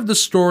kind of the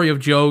story of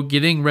Joe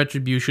getting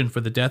retribution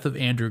for the death of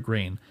Andrew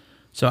Green.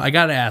 So I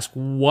got to ask,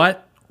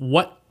 what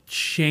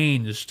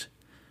changed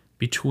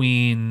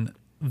between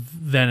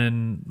then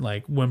and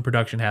like when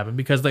production happened?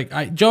 Because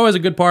like Joe has a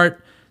good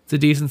part. It's a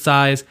decent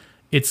size.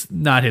 It's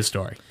not his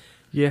story.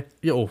 Yeah.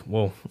 Yeah. Oh,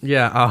 well.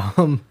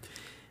 Yeah.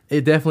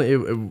 It definitely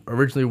it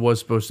originally was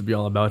supposed to be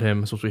all about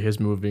him. Supposed to be his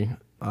movie.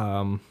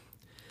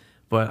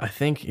 But I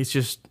think it's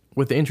just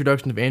with the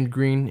introduction of Andrew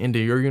Green into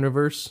your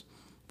universe,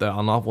 the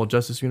Unlawful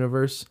Justice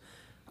universe,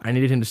 I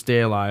needed him to stay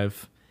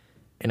alive,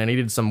 and I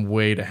needed some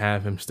way to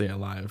have him stay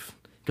alive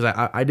because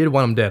I did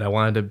want him dead.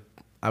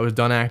 I was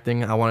done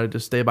acting. I wanted to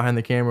stay behind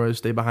the camera,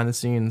 stay behind the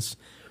scenes,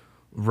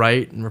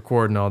 write and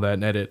record and all that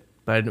and edit,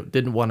 but I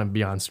didn't want to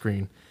be on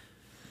screen.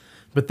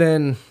 But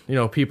then,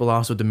 people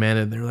also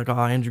demanded, they were like, oh,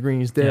 Andrew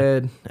Green's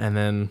dead. Yeah. And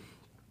then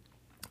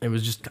it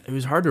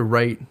was hard to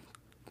write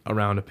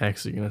around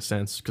Apexi in a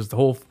sense because the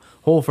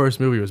whole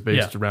first movie was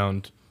based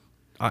around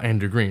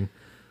Andrew Green.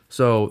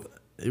 So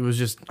it was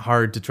just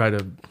hard to try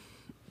to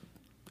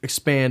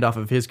expand off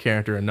of his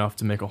character enough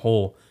to make a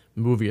whole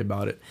movie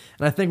about it.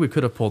 And I think we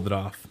could have pulled it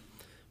off,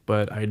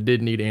 but I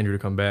did need Andrew to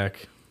come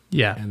back.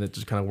 Yeah. And it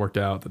just kind of worked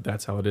out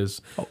that's how it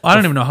is. I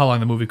don't even know how long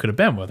the movie could have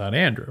been without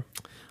Andrew.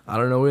 I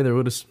don't know either.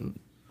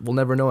 We'll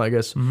never know, I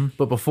guess. Mm-hmm.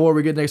 But before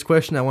we get to the next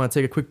question, I want to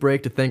take a quick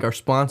break to thank our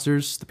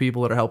sponsors, the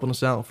people that are helping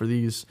us out for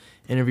these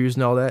interviews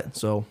and all that.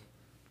 So,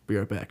 be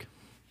right back.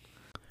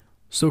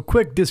 So,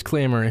 quick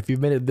disclaimer, if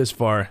you've made it this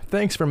far,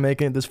 thanks for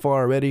making it this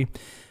far already.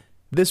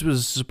 This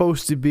was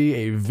supposed to be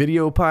a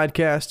video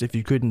podcast, if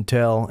you couldn't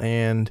tell,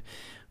 and,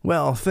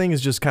 well,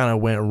 things just kind of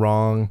went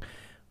wrong.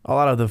 A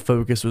lot of the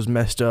focus was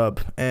messed up,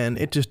 and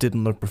it just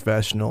didn't look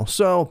professional.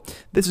 So,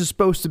 this is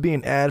supposed to be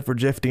an ad for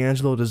Jeff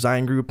D'Angelo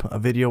Design Group, a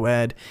video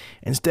ad.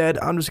 Instead,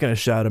 I'm just going to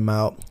shout him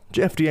out.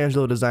 Jeff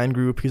D'Angelo Design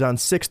Group, he's on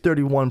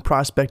 631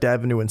 Prospect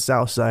Avenue in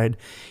Southside.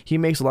 He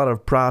makes a lot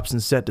of props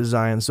and set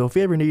designs, so if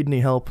you ever need any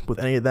help with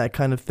any of that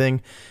kind of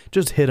thing,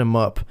 just hit him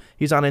up.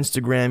 He's on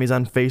Instagram, he's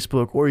on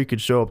Facebook, or you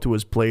could show up to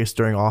his place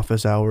during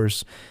office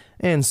hours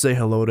and say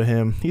hello to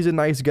him. He's a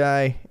nice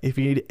guy. If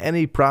you need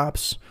any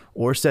props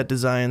or set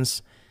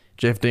designs,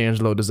 Jeff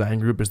D'Angelo Design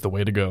Group is the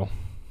way to go.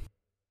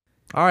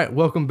 All right,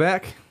 welcome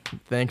back.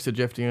 Thanks to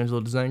Jeff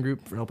D'Angelo Design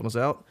Group for helping us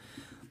out.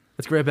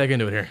 Let's get right back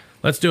into it here.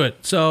 Let's do it.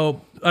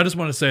 So I just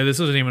want to say, this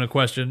isn't even a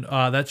question.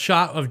 That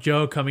shot of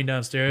Joe coming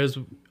downstairs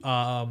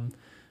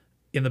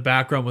in the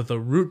background with a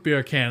root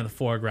beer can in the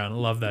foreground. I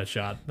love that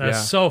shot.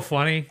 That's so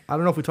funny. I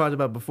don't know if we talked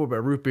about it before, but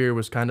root beer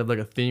was kind of like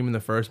a theme in the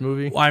first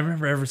movie. Well, I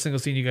remember every single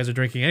scene you guys are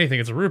drinking anything,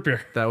 it's a root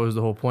beer. That was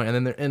the whole point. And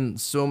then they're in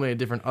so many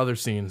different other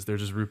scenes. There's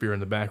just root beer in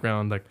the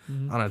background, like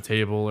on a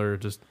table or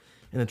just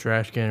in the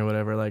trash can or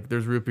whatever. Like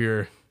there's root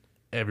beer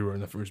everywhere in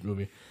the first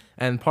movie.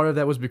 And part of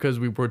that was because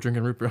we were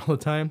drinking root beer all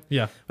the time.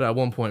 Yeah. But at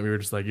one point we were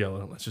just like,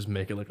 yo, let's just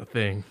make it like a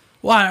thing.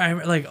 Well, I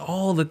like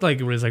all the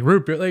it was like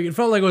root beer. Like it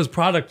felt like it was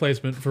product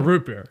placement for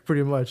root beer.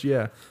 Pretty much,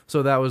 yeah.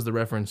 So that was the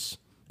reference.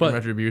 But in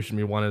Retribution,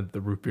 we wanted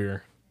the root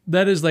beer.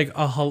 That is like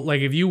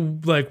if you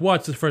like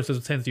watch the first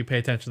sentence, you pay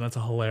attention. That's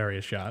a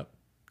hilarious shot.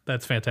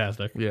 That's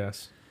fantastic.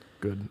 Yes,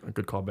 a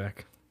good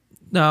callback.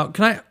 Now,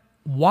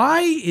 why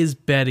is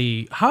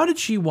Betty? How did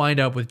she wind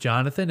up with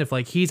Jonathan? If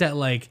like he's at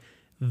like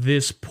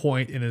this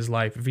point in his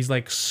life, if he's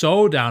like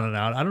so down and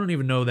out, I don't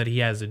even know that he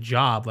has a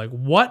job. Like,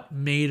 what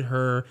made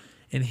her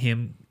and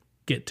him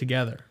get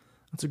together?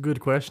 That's a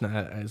good question.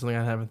 It's something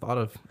I haven't thought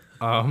of.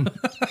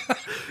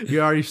 You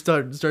already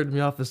started me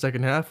off the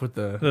second half with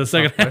the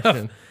second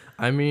question.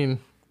 I mean,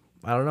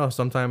 I don't know.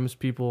 Sometimes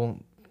people,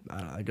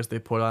 I guess they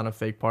put on a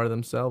fake part of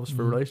themselves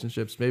for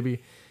relationships. Maybe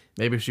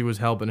she was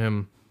helping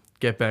him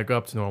get back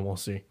up to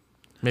normalcy.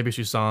 Maybe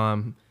she saw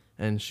him,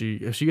 and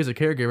if she is a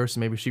caregiver, so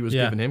maybe she was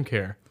giving him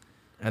care,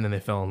 and then they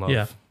fell in love.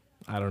 Yeah.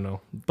 I don't know.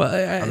 But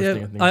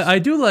I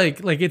do like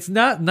it's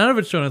none of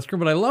it's shown on screen,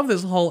 but I love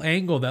this whole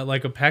angle that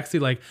like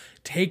Apexi like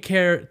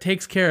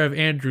takes care of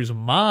Andrew's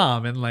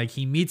mom, and like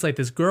he meets like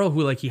this girl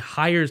who like he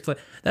hires. Like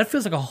that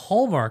feels like a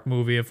Hallmark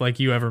movie if like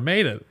you ever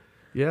made it.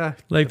 Yeah.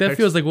 Like that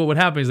feels like what would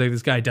happen is like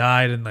this guy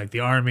died in like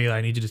the army.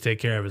 I need you to take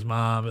care of his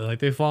mom. And, like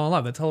they fall in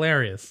love. That's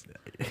hilarious.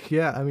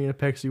 Yeah, I mean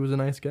Apexi was a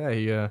nice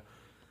guy.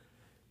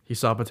 He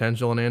saw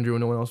potential in Andrew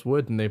when no one else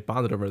would, and they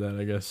bonded over that,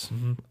 I guess.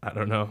 I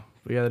don't know.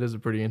 But yeah, that is a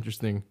pretty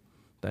interesting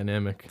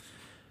dynamic.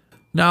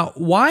 Now,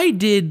 why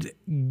did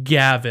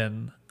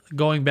Gavin,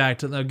 going back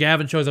to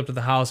Gavin shows up to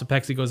the house,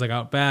 Apexi goes like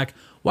out back.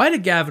 Why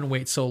did Gavin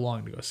wait so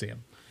long to go see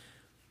him?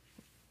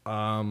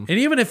 And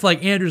even if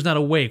like Andrew's not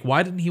awake,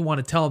 why didn't he want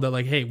to tell him that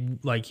like, hey,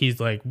 like he's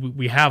like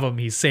we have him,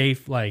 he's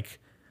safe, like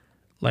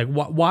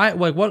why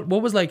like what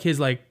was like his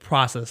like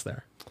process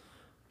there?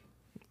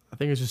 I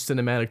think it's just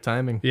cinematic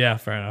timing. Yeah,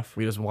 fair enough.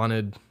 We just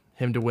wanted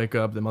him to wake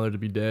up, the mother to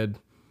be dead,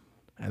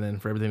 and then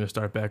for everything to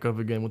start back up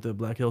again with the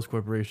Black Hills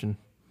Corporation.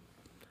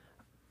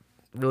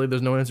 Really,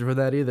 there's no answer for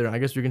that either. I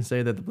guess we can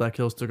say that the Black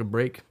Hills took a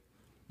break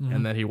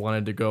and that he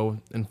wanted to go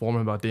inform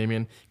him about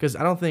Damien. Because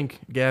I don't think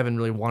Gavin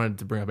really wanted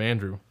to bring up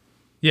Andrew.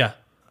 Yeah.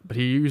 But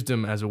he used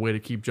him as a way to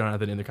keep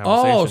Jonathan in the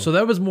conversation. Oh, so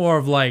that was more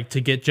of like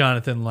to get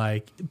Jonathan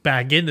like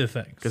back into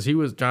things. Because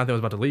Jonathan was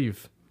about to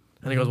leave.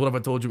 And he goes, what if I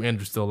told you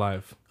Andrew's still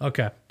alive?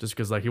 Okay. Just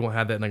because like he won't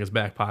have that in like his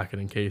back pocket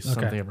in case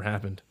something ever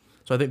happened.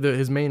 So I think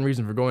his main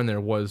reason for going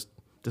there was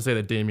to say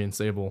that Damien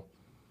Sable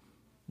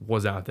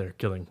was out there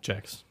killing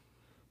checks.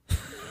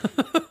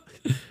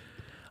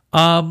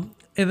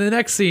 in the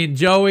next scene,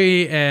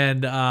 Joey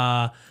and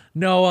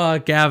Noah,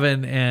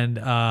 Gavin,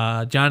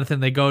 and Jonathan,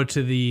 they go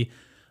to the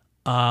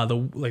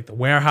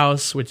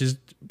warehouse, which is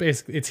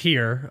basically it's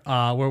here,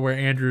 where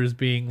Andrew is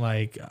being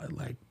like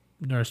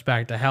nursed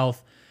back to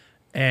health,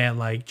 and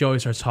like Joey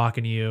starts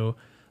talking to you,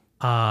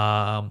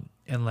 and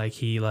like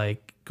he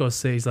like goes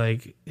say he's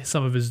like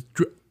some of his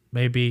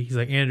maybe he's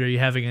like, Andrew, are you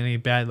having any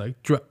bad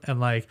and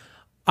like.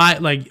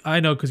 I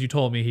know because you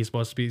told me he's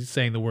supposed to be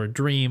saying the word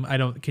dream.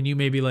 Can you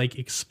maybe like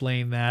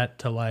explain that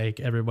to like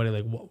everybody,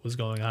 like what was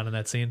going on in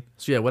that scene?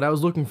 So yeah, what I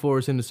was looking for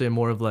is him to say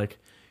more of like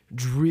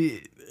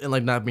dream and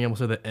like not being able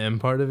to say the M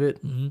part of it,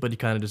 but he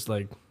kind of just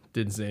like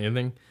didn't say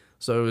anything.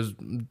 So it was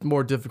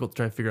more difficult to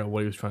try to figure out what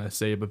he was trying to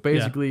say. But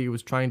basically he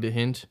was trying to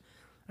hint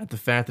at the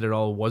fact that it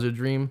all was a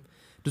dream.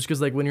 Just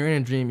because like when you're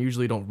in a dream, you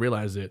usually don't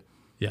realize it.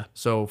 Yeah.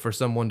 So for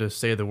someone to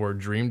say the word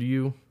dream to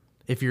you,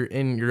 if you're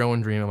in your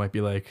own dream, it might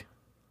be like,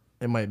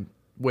 it might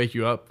wake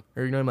you up,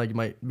 or like you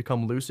might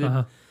become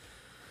lucid.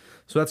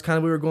 So that's kind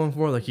of what we were going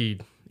for. Like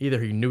either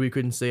he knew he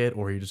couldn't say it,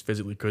 or he just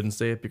physically couldn't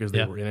say it because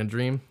they were in a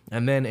dream.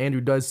 And then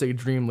Andrew does say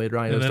dream later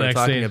on. He does start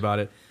talking about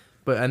it.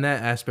 But in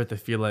that aspect, I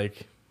feel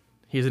like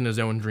he's in his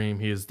own dream.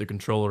 He is the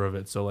controller of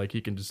it. So like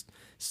he can just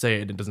say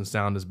it and it doesn't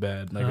sound as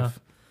bad. Like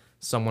if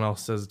someone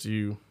else says to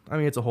you, I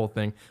mean, it's a whole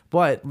thing.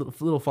 But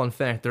little fun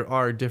fact, there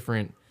are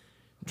different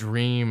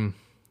dream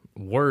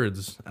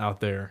words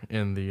out there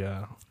in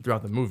the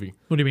throughout the movie.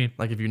 What do you mean?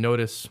 Like if you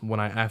notice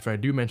after I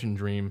do mention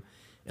dream,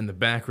 in the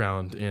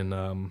background in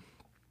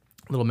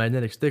little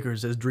magnetic sticker it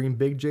says dream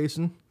big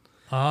Jason.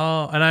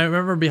 Oh, and I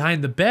remember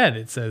behind the bed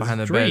it says behind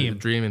the dream. bed,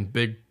 dream in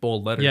big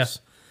bold letters. Yeah.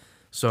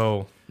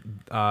 So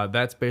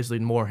that's basically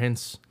more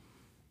hints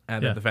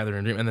at the fact they're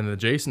in a dream. And then the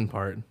Jason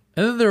part.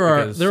 And then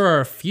there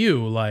are a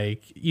few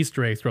like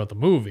Easter eggs throughout the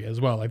movie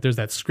as well. Like there's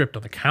that script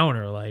on the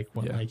counter, like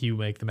when like you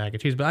make the mac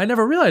and cheese. But I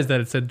never realized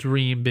that it said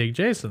Dream Big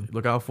Jason.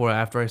 Look out for it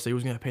after I say he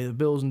was gonna pay the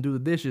bills and do the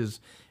dishes.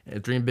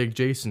 And Dream Big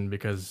Jason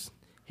because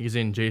he's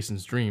in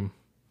Jason's dream.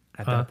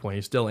 At that point,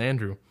 he's still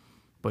Andrew,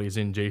 but he's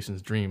in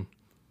Jason's dream,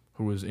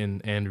 who was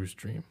in Andrew's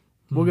dream.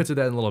 We'll get to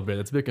that in a little bit.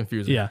 It's a bit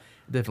confusing. Yeah,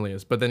 it definitely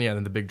is. But then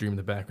then the big dream in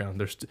the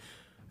background.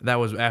 That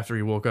was after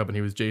he woke up and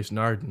he was Jason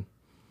Arden,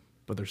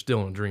 but they're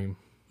still in a dream.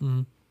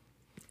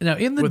 Now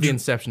with the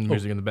Inception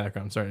music in the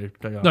background. Sorry.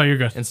 No, you're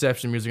good.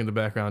 Inception music in the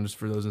background, just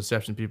for those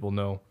Inception people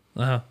know.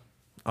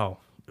 Oh,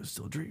 it's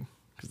still a dream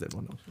because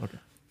everyone knows. Okay.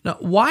 Now,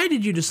 why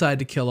did you decide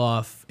to kill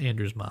off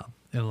Andrew's mom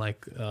in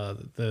like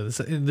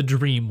in the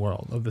dream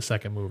world of the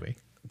second movie?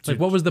 Like,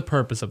 what was the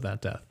purpose of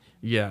that death?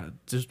 Yeah,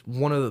 just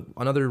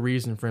another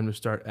reason for him to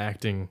start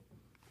acting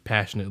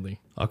passionately.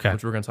 Okay.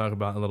 Which we're going to talk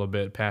about in a little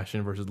bit,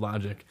 passion versus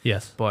logic.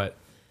 Yes. But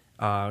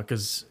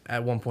because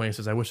at one point he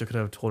says, I wish I could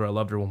have told her I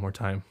loved her one more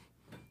time.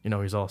 You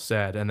know, he's all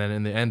sad. And then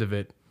in the end of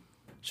it,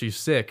 she's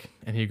sick,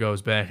 and he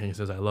goes back and he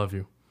says, I love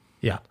you.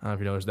 Yeah. I don't know if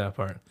you noticed that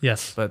part.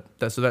 Yes. But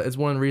it's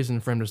one reason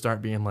for him to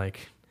start being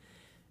like,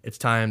 it's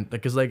time.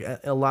 Because like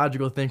a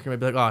logical thinker might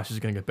be like, oh, she's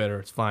going to get better.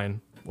 It's fine.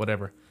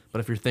 Whatever.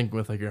 But if you're thinking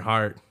with like your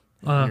heart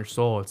and your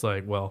soul, it's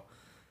like, well,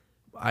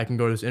 I can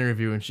go to this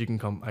interview and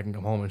I can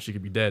come home and she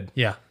could be dead.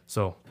 Yeah.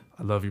 So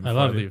I love you before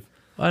I leave.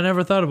 I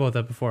never thought about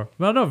that before.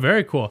 Well, no,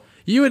 very cool.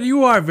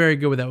 You are very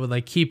good with that, with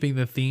like keeping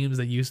the themes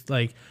that you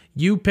like.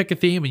 You pick a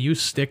theme and you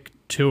stick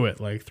to it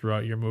like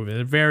throughout your movie.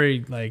 It's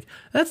very like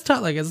that's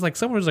tough. Like it's like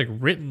someone's like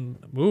written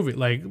movies, but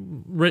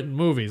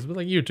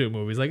like YouTube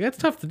movies. Like that's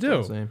tough to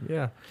do. Same.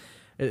 Yeah,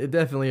 it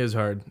definitely is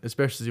hard,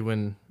 especially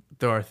when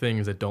there are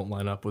things that don't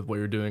line up with what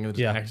you're doing and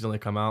just accidentally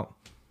come out.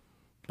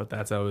 But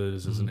that's how it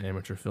is as an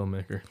amateur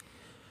filmmaker.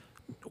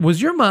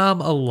 Was your mom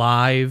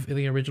alive in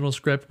the original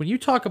script? When you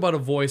talk about a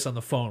voice on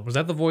the phone, was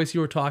that the voice you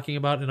were talking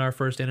about in our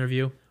first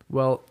interview?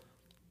 Well,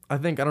 I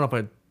don't know if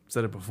I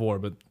said it before,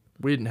 but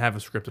we didn't have a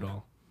script at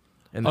all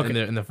in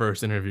the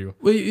first interview.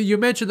 Well, you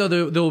mentioned though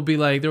there will be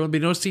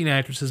no scene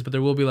actresses, but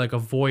there will be like a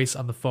voice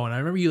on the phone. I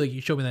remember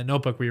you showed me that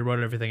notebook where you wrote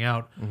everything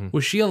out. Mm-hmm.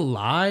 Was she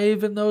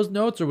alive in those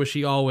notes, or was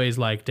she always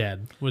like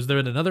dead? Was there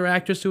another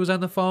actress who was on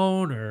the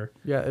phone, or?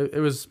 Yeah,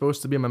 it was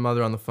supposed to be my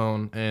mother on the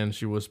phone, and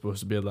she was supposed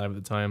to be alive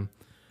at the time.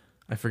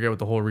 I forget what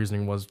the whole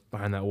reasoning was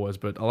behind that was,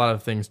 but a lot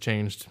of things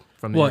changed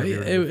from the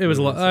interview. It was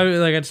a lot.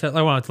 Like I said,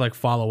 I wanted to like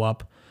follow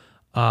up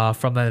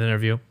from that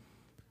interview.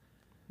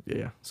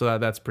 Yeah. So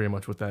that's pretty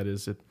much what that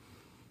is. It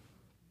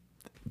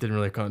didn't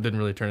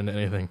really turn into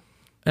anything.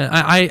 And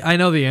I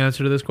know the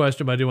answer to this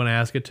question, but I do want to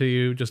ask it to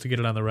you just to get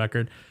it on the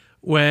record.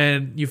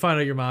 When you find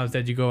out your mom's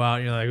dead, you go out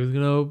and you're like, who's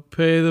gonna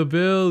pay the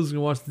bills? Who's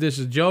gonna wash the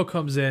dishes? Joe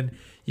comes in.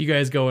 You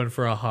guys go in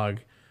for a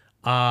hug.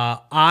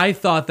 I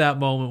thought that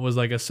moment was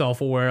like a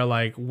self-aware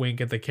like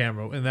wink at the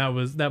camera, and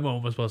that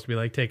moment was supposed to be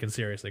like taken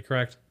seriously,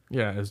 correct?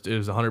 Yeah, it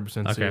was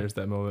 100% serious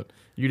that moment.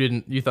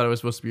 You thought it was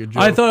supposed to be a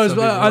joke. I thought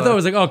it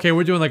was like, okay,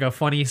 we're doing like a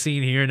funny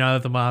scene here now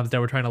that the mom's dead.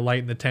 We're trying to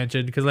lighten the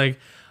tension because like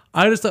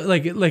I just thought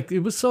like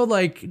it was so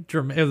like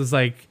dramatic. It was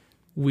like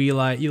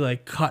you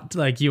cut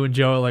like you and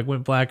Joe like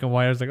went black and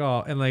white. I was like,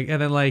 oh, and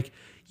then like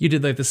you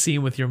did like the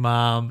scene with your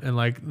mom and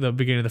like the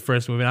beginning of the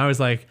first movie, and I was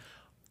like,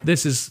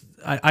 this is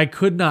I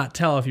could not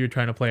tell if you were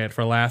trying to play it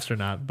for laughs or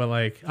not, but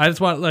like I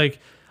just want like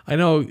I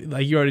know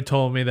like you already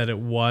told me that it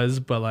was,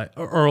 but like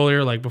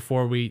earlier, like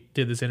before we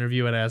did this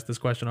interview, I'd asked this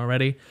question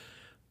already.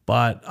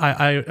 But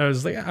I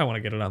was like, I want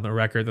to get it on the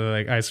record that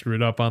like I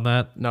screwed up on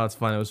that. No, it's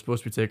fine. It was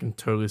supposed to be taken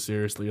totally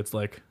seriously. It's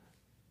like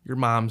your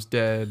mom's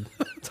dead.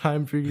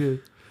 Time for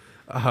you.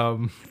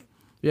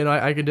 Yeah, no,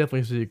 I can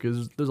definitely see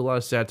because there's a lot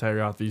of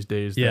satire out these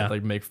days that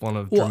like make fun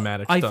of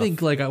dramatic I stuff.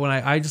 think like when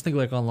I just think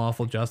like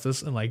Unlawful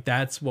Justice and like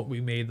that's what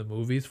we made the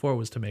movies for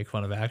was to make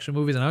fun of action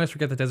movies. And I always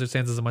forget that Desert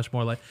Sands is a much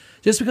more like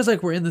just because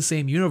like we're in the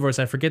same universe,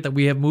 I forget that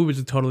we have movies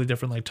with totally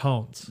different like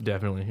tones.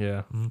 Definitely,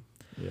 yeah,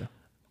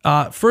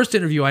 yeah. First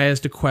interview, I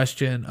asked a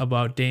question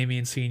about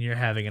Damien Sr.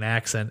 having an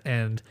accent,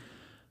 and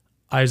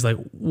I was like,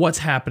 "What's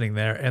happening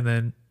there?" And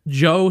then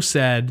Joe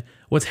said,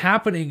 "What's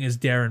happening is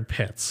Darren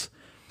Pitts."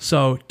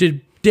 So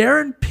did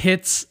Darren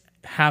Pitts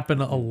happen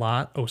a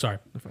lot? Oh, sorry.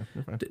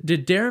 You're fine.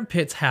 Did Darren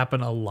Pitts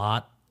happen a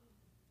lot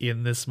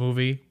in this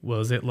movie?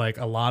 Was it like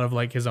a lot of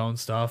like his own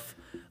stuff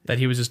that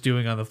he was just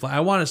doing on the fly? I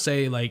want to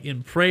say like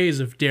in praise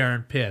of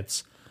Darren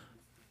Pitts,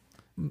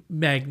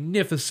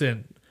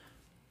 magnificent.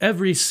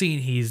 Every scene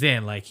he's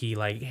in, like he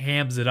like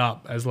hams it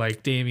up as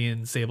like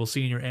Damien Sable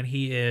Sr. and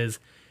he is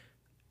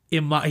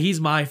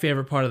he's my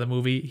favorite part of the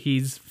movie.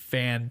 He's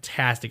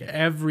fantastic.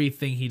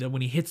 Everything he does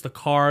when he hits the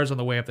cars on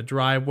the way up the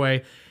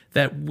driveway.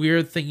 That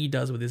weird thing he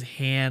does with his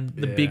hand,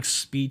 the big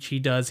speech he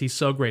does, he's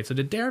so great. So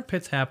did Darren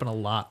Pitts happen a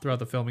lot throughout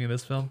the filming of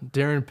this film?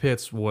 Darren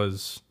Pitts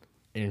was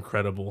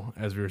incredible,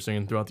 as we were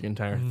saying throughout the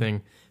entire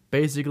thing.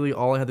 Basically,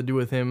 all I had to do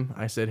with him,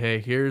 I said, hey,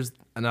 here's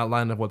an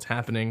outline of what's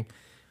happening.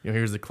 You know,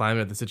 here's the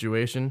climate of the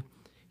situation.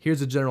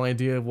 Here's a general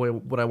idea of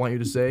what I want you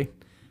to say.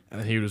 And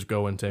then he would just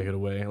go and take it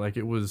away. Like,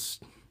 it was,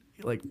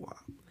 like,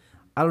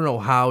 I don't know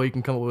how he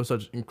can come up with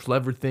such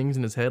clever things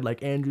in his head,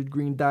 like Andrew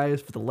Green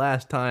dies for the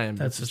last time.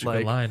 That's just like, a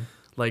good line.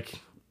 Like,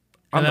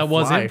 and that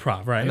was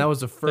improv, right? And that was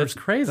the first.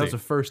 That's crazy. That was the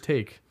first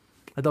take.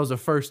 That was the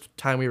first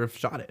time we ever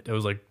shot it. It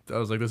was like I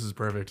was like, this is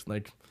perfect.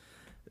 Like,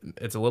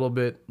 it's a little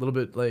bit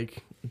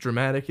like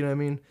dramatic, you know what I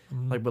mean?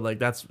 Like, but like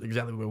that's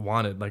exactly what we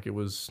wanted. Like, it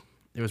was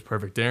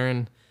perfect.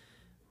 Darren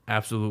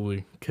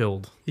absolutely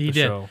killed the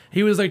show.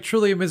 He was like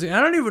truly amazing. I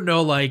don't even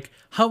know like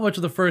how much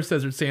of the first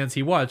Desert Sands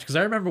he watched because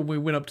I remember when we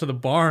went up to the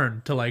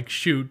barn to like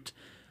shoot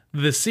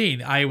the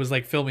scene. I was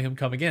like filming him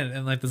coming in,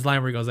 and like this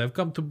line where he goes, "I've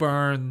come to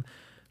burn."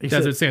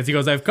 Desert Sands. He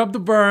goes, I've come to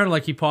burn.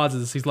 Like he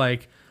pauses. He's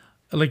like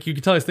you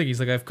can tell he's thinking. He's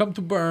like, I've come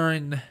to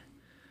burn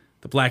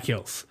the Black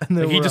Hills. And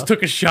like he just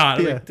took a shot.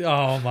 Yeah. Like,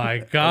 oh my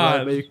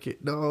god.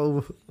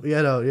 No.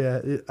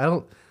 Yeah.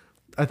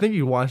 I think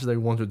he watched it like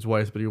once or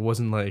twice, but he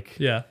wasn't like.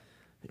 Yeah.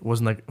 It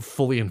wasn't like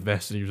fully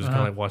invested. He was just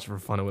kind of like watching for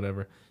fun or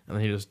whatever. And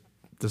then he just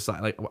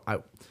decided.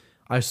 Like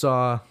I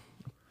saw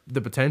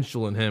the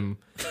potential in him.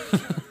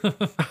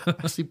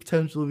 I see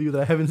potential of you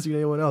that I haven't seen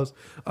anyone else.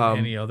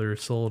 Any other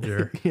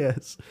soldier.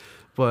 Yes.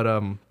 But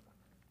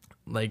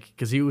like,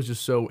 because he was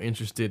just so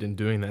interested in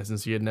doing that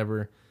since he had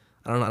never,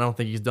 I don't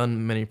think he's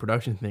done many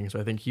production things. So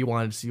I think he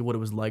wanted to see what it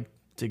was like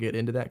to get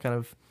into that kind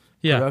of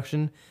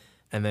production,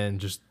 and then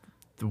just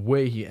the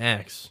way he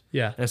acts.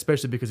 Yeah, and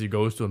especially because he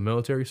goes to a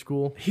military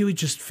school, he would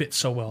just fit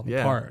so well in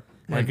the part.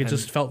 Like it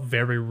just felt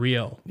very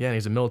real. Yeah, and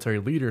he's a military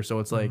leader, so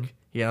it's like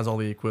he has all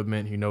the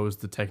equipment, he knows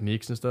the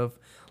techniques and stuff.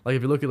 Like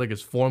if you look at like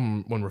his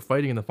form when we're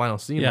fighting in the final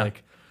scene,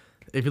 like.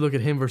 If you look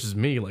at him versus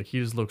me, like he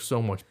just looks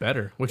so much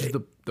better, which is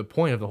the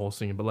point of the whole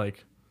scene. But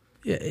like,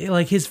 yeah,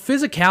 like his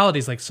physicality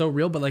is like so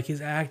real, but like his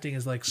acting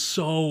is like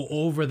so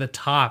over the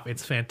top.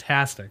 It's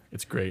fantastic.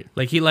 It's great.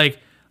 Like he like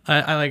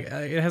I like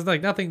it has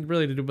like nothing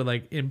really to do with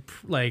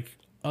like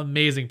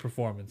amazing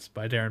performance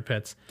by Darren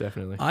Pitts.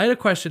 Definitely. I had a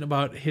question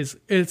about his.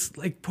 It's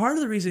like part of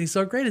the reason he's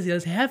so great is he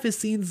does half his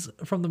scenes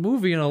from the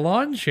movie in a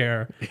lawn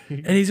chair,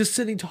 and he's just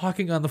sitting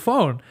talking on the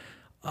phone.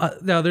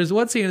 Now there's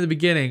one scene in the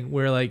beginning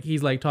where like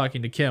he's like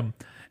talking to Kim,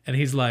 and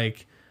he's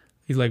like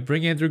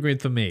bring Andrew Green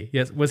to me.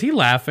 Yes, was he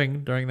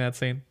laughing during that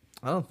scene?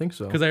 I don't think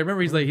so. Because I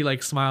remember he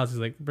like smiles. He's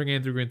like bring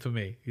Andrew Green to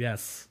me.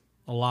 Yes,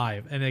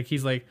 alive. And like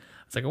he's like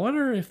it's like I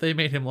wonder if they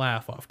made him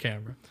laugh off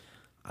camera.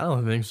 I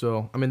don't think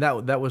so. I mean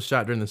that was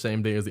shot during the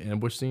same day as the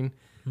ambush scene,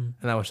 and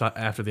that was shot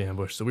after the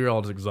ambush. So we were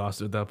all just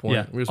exhausted at that point.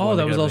 Yeah. We just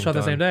that was all shot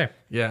the same day.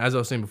 Yeah, as I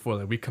was saying before,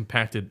 like we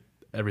compacted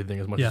everything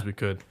as much as we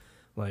could.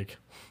 Like.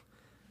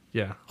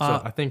 Yeah,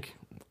 so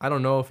I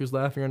don't know if he was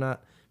laughing or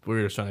not, but we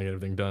were just trying to get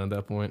everything done at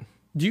that point.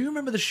 Do you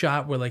remember the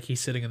shot where like he's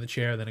sitting in the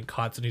chair, then it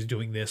cuts and he's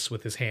doing this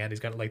with his hand? He's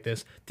got it like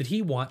this. Did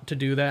he want to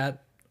do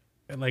that?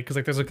 And like, cause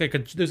like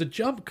there's a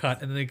jump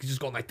cut and then he's just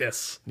going like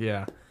this.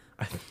 Yeah,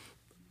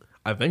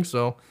 I think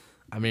so.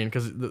 I mean,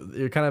 because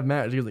you're kind of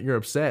mad, you're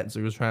upset, so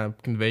he was trying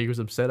to convey he was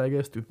upset, I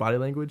guess, through body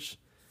language.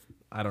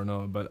 I don't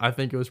know, but I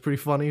think it was pretty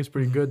funny. It was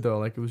pretty good though.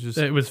 Like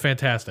it was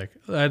fantastic.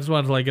 I just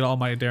wanted to like get all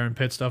my Darren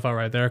Pitt stuff out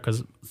right there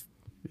because.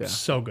 Yeah.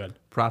 So good.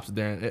 Props to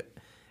Darren.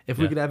 If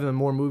we could have him in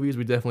more movies,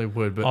 we definitely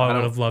would. But I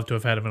would have loved to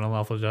have had him in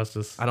Unlawful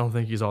Justice. I don't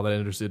think he's all that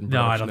interested in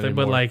production. No, I don't think.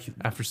 Anymore. But like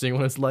after seeing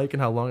what it's like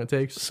and how long it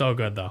takes, so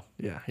good though.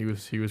 Yeah, he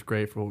was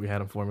great for what we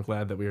had him for. I'm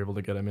glad that we were able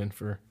to get him in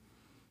for,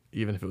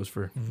 even if it was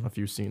for a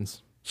few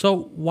scenes. So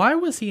why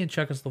was he in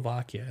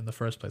Czechoslovakia in the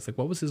first place? Like,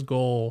 what was his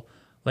goal?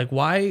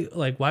 Why,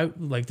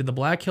 did the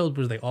Black Hills,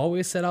 was they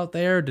always set out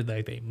there? Did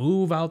they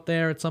move out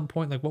there at some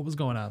point? Like, what was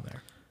going on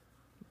there?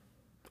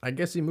 I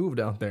guess he moved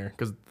out there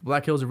because the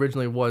Black Hills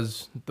originally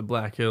was the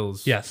Black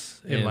Hills.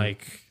 Yes. In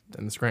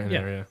the Scranton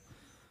area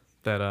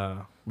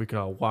that we could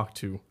all walk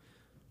to.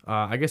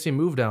 I guess he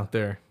moved out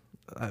there.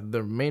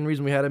 The main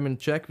reason we had him in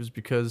Czech was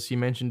because he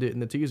mentioned it in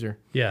the teaser.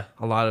 Yeah.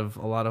 A lot of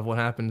what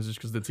happens is just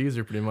because the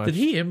teaser pretty much. Did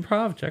he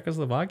improv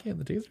Czechoslovakia in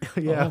the teaser?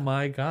 Yeah. Oh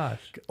my gosh.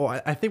 Oh,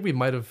 I think we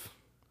might have.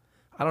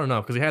 I don't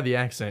know because he had the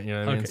accent, you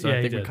know what I mean. So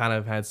I think we kind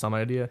of had some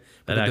idea.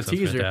 But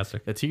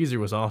the teaser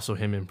was also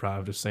him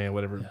improv, just saying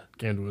whatever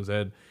came to his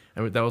head,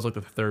 and that was like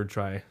the third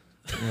try.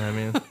 You know what I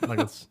mean?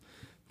 Like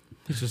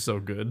he's just so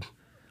good.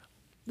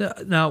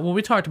 Now, when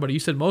we talked about it, you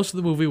said most of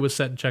the movie was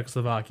set in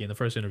Czechoslovakia in the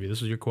first interview.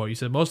 This was your quote. You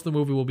said most of the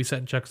movie will be set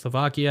in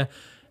Czechoslovakia,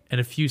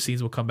 and a few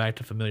scenes will come back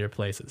to familiar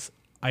places.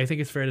 I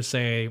think it's fair to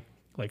say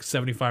like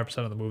 75%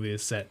 of the movie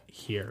is set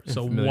here.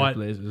 So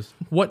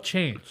what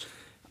changed?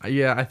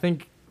 Yeah, I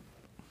think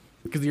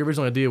because the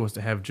original idea was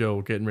to have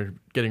Joe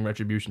getting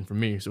retribution from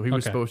me, so he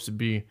was supposed to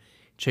be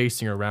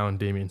chasing around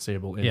Damien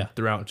Sable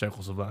throughout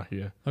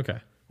Czechoslovakia. Okay.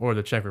 Or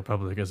the Czech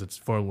Republic, as it's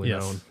formerly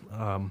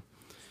known.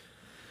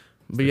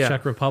 But the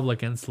Czech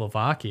Republic and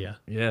Slovakia.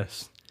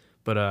 Yes,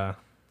 but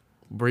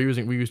we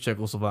use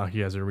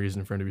Czechoslovakia as a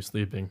reason for him to be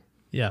sleeping.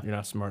 Yeah, you're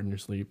not smart in your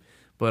sleep.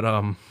 But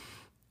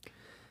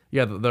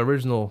the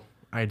original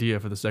idea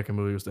for the second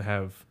movie was to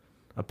have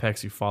a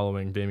Pexi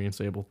following Damien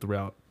Sable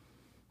throughout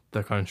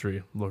the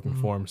country, looking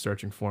for him,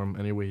 searching for him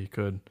any way he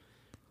could,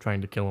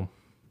 trying to kill him.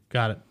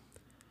 Got it.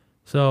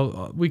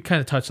 So we kind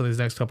of touched on these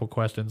next couple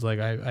questions. Like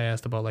I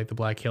asked about like the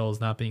Black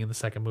Hills not being in the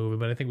second movie,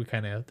 but I think we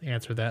kind of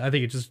answered that. I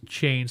think it just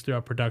changed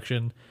throughout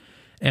production,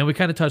 and we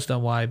kind of touched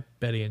on why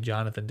Betty and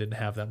Jonathan didn't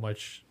have that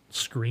much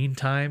screen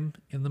time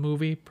in the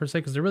movie per se,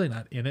 because they're really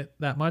not in it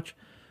that much.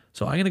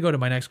 So I'm gonna go to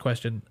my next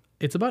question.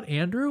 It's about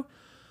Andrew.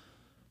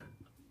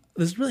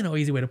 There's really no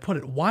easy way to put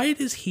it. Why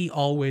does he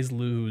always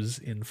lose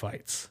in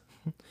fights?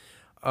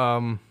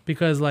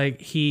 Because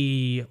like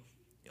he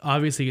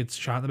obviously gets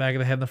shot in the back of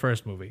the head in the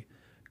first movie.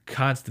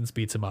 Constance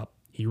beats him up.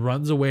 He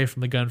runs away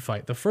from the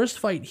gunfight. The first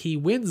fight he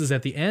wins is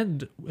at the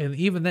end, and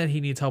even then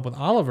he needs help with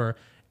Oliver,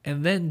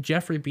 and then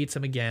Jeffrey beats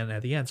him again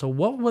at the end. So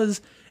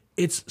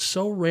it's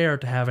so rare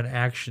to have an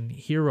action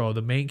hero,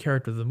 the main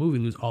character of the movie,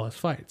 lose all his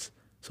fights.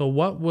 So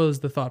what was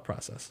the thought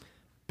process?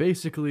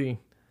 Basically,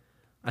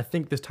 I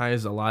think this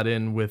ties a lot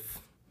in with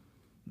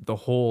the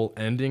whole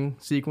ending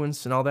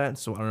sequence and all that.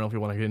 So I don't know if you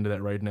want to get into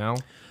that right now,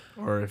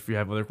 or if you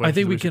have other questions. I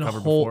think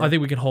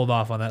we can hold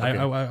off on that.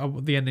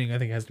 Okay. The ending I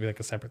think has to be like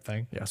a separate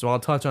thing. Yeah, so I'll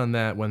touch on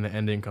that when the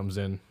ending comes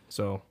in.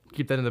 So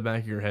keep that in the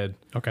back of your head.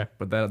 Okay.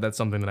 But that's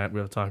something that we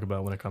have to talk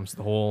about when it comes to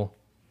the whole,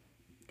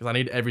 because I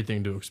need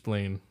everything to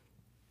explain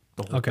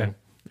the whole thing.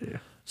 Yeah.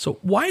 So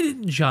why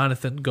didn't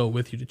Jonathan go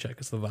with you to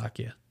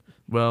Czechoslovakia?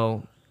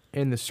 Well,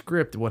 in the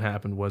script, what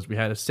happened was we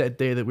had a set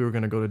day that we were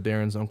going to go to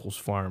Darren's uncle's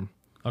farm.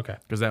 Okay.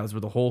 Because that was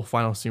where the whole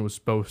final scene was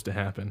supposed to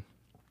happen.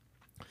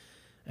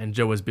 And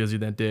Joe was busy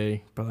that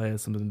day. Probably had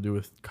something to do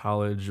with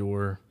college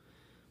or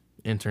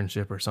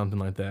internship or something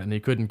like that. And he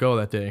couldn't go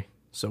that day.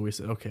 So we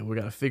said, okay, we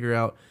got to figure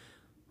out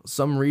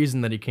some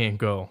reason that he can't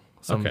go.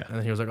 Okay. And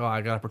then he was like, oh,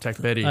 I got to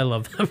protect Betty. I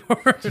love that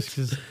part.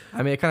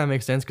 I mean, it kind of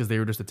makes sense because they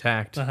were just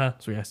attacked. Uh-huh.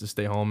 So he has to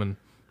stay home and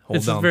hold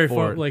it's down very the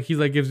fort. Like he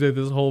like gives it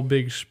this whole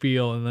big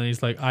spiel, and then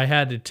he's like, I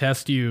had to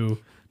test you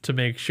to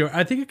make sure.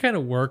 I think it kind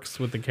of works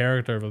with the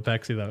character of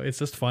Apexi, though. It's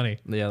just funny.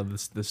 Yeah,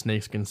 the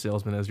snakeskin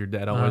salesman, as your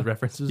dad always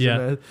references.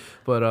 Yeah.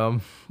 But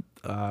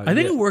I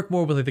think it worked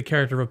more with like the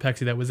character of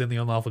Apexi that was in the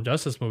Unlawful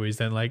Justice movies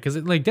than like, because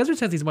like Desert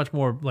Sense, he's much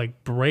more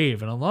like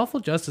brave, and Unlawful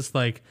Justice,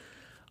 like,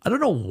 I don't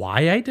know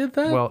why I did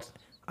that. Well,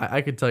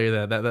 I could tell you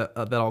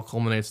that all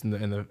culminates in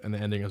the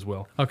ending as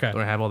well. Okay, I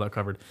don't have all that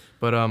covered,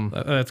 but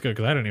that's good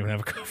because I don't even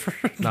have a cover.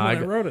 I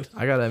wrote it.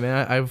 I got it,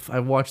 man.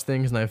 I've watched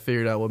things and I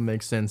figured out what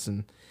makes sense,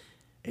 and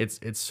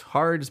it's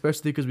hard,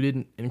 especially because we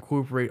didn't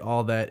incorporate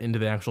all that into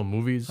the actual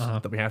movies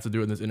that we have to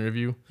do in this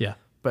interview. Yeah,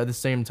 but at the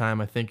same time,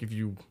 I think if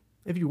you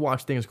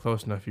watch things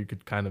close enough, you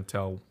could kind of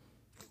tell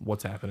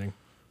what's happening.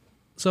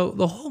 So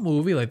the whole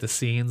movie, like the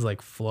scenes, like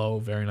flow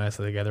very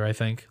nicely together. I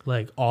think,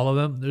 like all of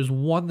them. There's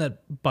one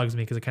that bugs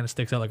me because it kind of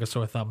sticks out like a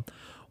sore thumb.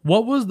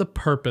 What was the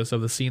purpose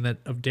of the scene of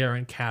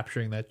Darren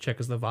capturing that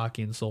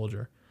Czechoslovakian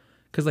soldier?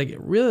 Because like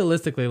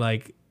realistically,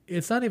 like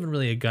it's not even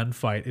really a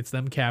gunfight. It's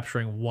them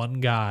capturing one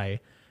guy,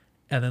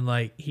 and then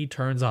like he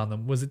turns on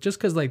them. Was it just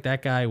because like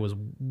that guy was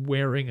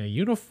wearing a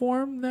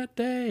uniform that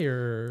day,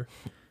 or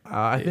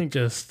I think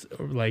just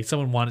like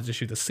someone wanted to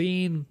shoot the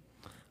scene?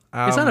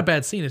 It's not a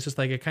bad scene. It's just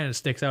like it kind of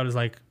sticks out as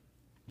like,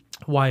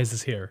 why is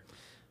this here?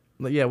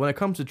 Yeah, when it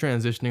comes to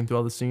transitioning through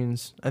all the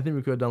scenes, I think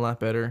we could have done a lot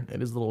better.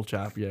 It is a little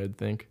choppy, I'd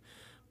think.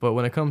 But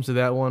when it comes to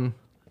that one,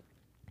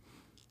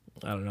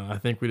 I don't know. I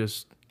think we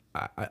just...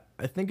 I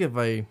think if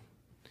I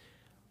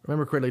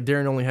remember correctly,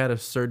 Darren only had a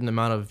certain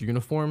amount of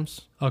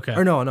uniforms. Okay.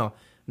 Or no.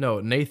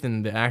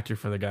 Nathan, the actor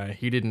for the guy,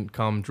 he didn't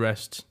come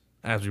dressed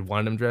as we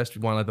wanted him dressed.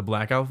 We wanted like the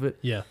black outfit.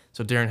 Yeah.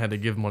 So Darren had to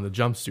give him one of the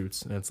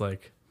jumpsuits, and it's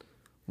like,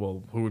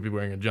 well, who would be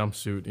wearing a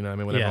jumpsuit? You know what I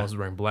mean? When everyone else is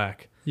wearing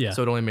black. Yeah.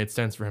 So it only made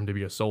sense for him to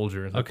be a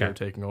soldier and they're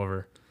taking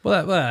over.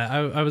 Well,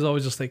 I was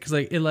always just like, because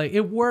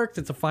it worked.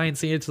 It's a fine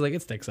scene. It's like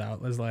it sticks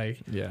out. It's like,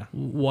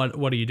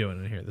 what are you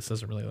doing in here? This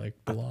doesn't really like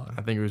belong.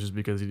 I think it was just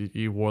because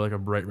he wore like a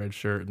bright red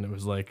shirt, and it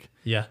was like,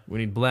 yeah, we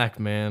need black,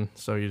 man.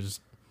 So you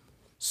just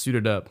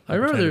suited up. I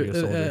remember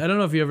I don't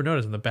know if you ever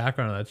noticed in the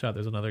background of that shot,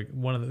 there's another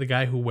one of the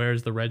guy who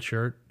wears the red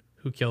shirt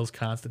who kills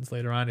Constance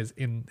later on is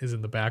in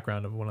the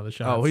background of one of the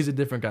shots. Oh, he's a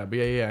different guy, but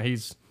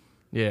he's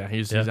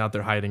out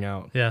there hiding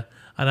out. Yeah,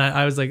 and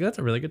I was like, that's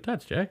a really good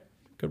touch, Jay.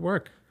 Good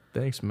work.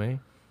 Thanks, man.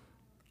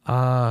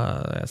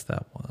 That's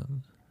that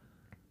one.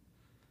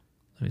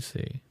 Let me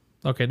see.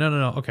 Okay,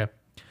 no. Okay.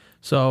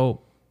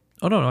 So,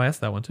 no, I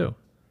asked that one too.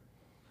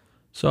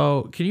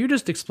 So, can you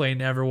just explain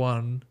to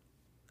everyone?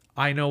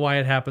 I know why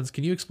it happens.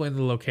 Can you explain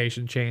the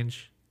location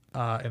change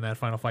in that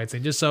final fight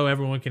scene, just so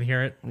everyone can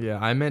hear it? Yeah,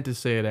 I meant to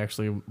say it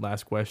actually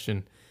last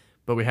question,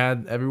 but we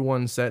had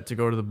everyone set to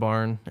go to the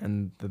barn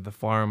and the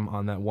farm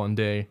on that one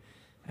day,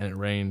 and it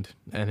rained,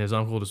 and his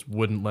uncle just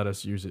wouldn't let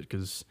us use it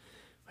because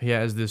he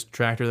has this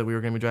tractor that we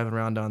were going to be driving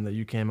around on that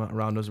you came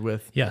around us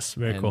with. Yes,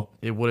 very cool.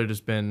 It would have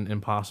just been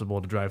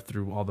impossible to drive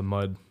through all the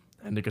mud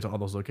and to get to all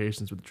those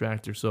locations with the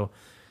tractor. So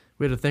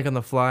we had to think on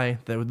the fly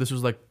that this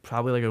was like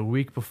probably like a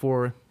week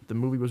before the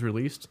movie was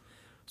released.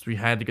 So we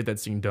had to get that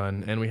scene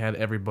done, and we had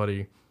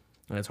everybody.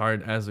 And it's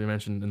hard, as we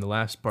mentioned in the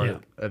last part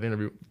of the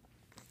interview,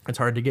 it's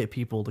hard to get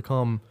people to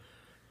come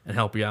and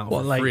help you out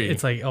for free.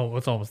 It's like,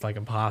 it's almost like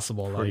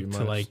impossible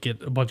to like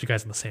get a bunch of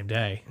guys on the same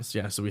day.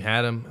 So we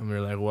had him, and we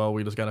were like, well,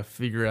 we just got to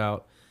figure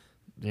out,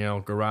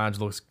 garage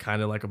looks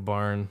kind of like a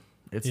barn.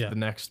 It's the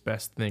next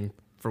best thing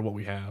for what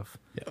we have.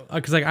 Yeah,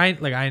 because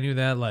I knew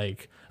that,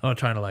 like, I'm not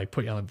trying to like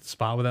put you on the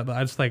spot with that, but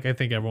I just like, I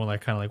think everyone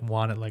like kind of like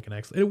wanted like an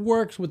excellent. It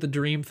works with the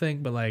dream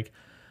thing, but like,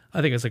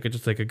 I think it's like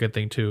just like a good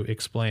thing to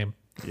explain.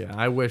 Yeah,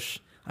 I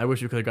wish we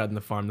could have gotten the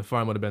farm. The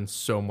farm would have been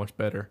so much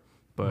better,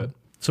 but.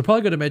 So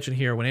probably good to mention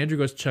here, when Andrew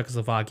goes to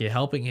Czechoslovakia,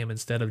 helping him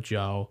instead of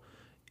Joe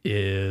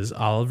is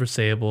Oliver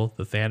Sable,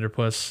 the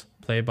Thunderpuss,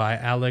 played by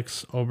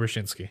Alex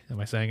Obrzhinsky. Am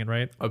I saying it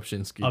right?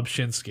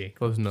 Obshinsky.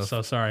 Close enough.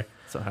 So sorry.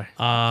 Sorry.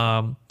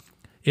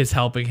 Is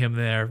helping him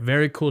there.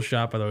 Very cool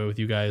shot, by the way, with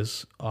you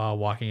guys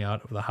walking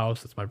out of the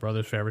house. That's my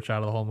brother's favorite shot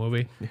of the whole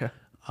movie.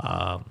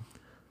 Yeah.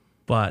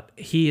 But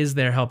he is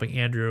there helping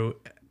Andrew.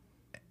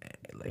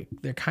 Like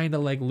they're kind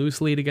of like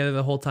loosely together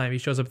the whole time. He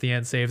shows up at the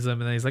end, saves them,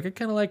 and then he's like, I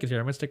kind of like it here.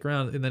 I'm gonna stick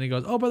around. And then he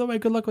goes, oh, by the way,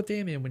 good luck with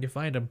Damien when you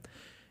find him.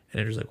 And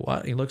Andrew's like, what?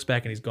 And he looks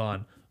back and he's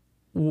gone.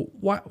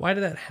 Why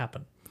did that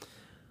happen?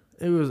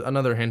 It was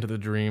another hint of the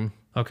dream.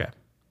 Okay.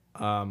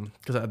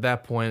 Because at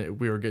that point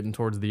we were getting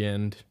towards the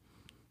end,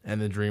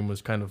 and the dream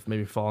was kind of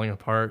maybe falling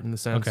apart in the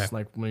sense. Okay.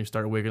 Like when you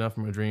start waking up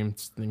from a dream,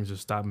 things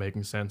just stop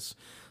making sense.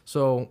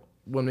 So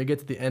when we get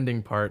to the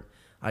ending part,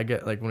 I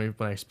get like when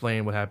I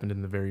explain what happened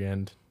in the very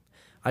end.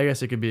 I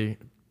guess it could be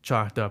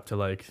chalked up to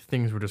like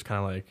things were just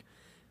kind of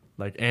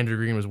like Andrew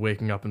Green was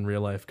waking up in real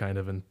life kind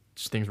of, and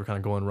just things were kind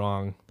of going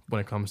wrong when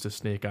it comes to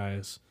Snake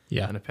Eyes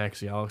and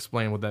Apexia. I'll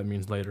explain what that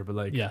means later, but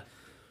like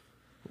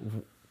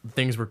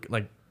things were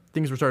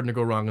starting to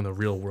go wrong in the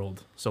real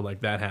world. So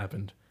like that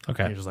happened.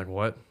 Okay. And you're just like,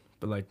 what?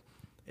 But like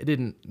it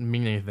didn't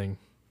mean anything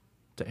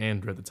to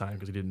Andrew at the time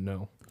because he didn't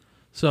know.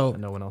 So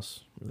and no one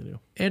else really knew.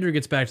 Andrew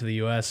gets back to the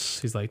U.S.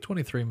 He's like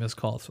 23 missed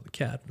calls for the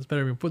cat. It's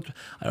better.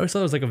 I always thought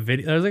it was like a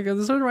video. I was like,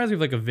 this reminds me of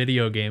like a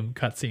video game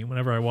cutscene.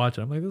 Whenever I watch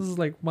it, I'm like, this is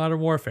like Modern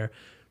Warfare.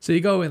 So you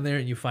go in there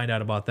and you find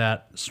out about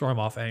that. Storm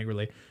off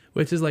angrily,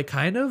 which is like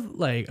kind of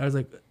like I was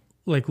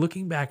like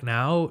looking back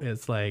now,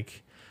 it's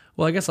like,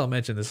 well, I guess I'll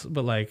mention this,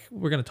 but like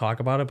we're gonna talk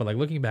about it. But like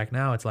looking back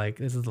now, it's like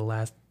this is the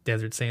last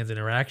Desert Sands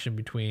interaction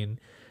between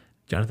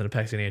Jonathan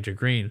Apexi and Andrew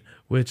Green,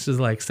 which is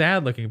like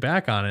sad looking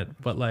back on it,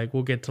 but like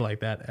we'll get to like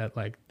that at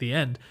like the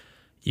end.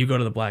 You go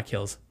to the Black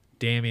Hills.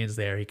 Damien's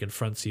there. He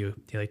confronts you.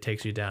 He like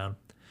takes you down.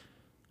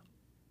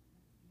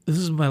 This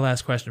is my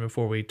last question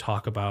before we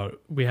talk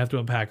about. We have to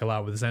unpack a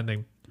lot with this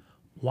ending.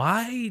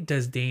 Why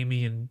does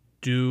Damien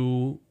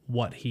do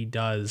what he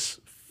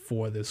does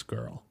for this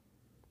girl?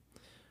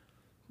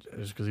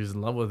 Just because he's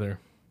in love with her.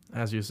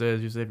 As you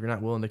said, if you're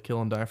not willing to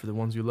kill and die for the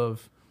ones you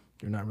love,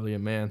 you're not really a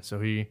man. So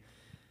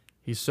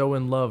he's so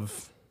in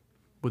love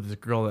with this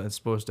girl that's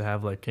supposed to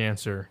have like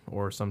cancer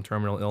or some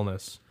terminal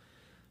illness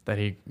that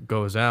he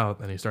goes out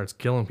and he starts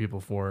killing people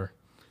for her.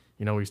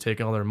 He's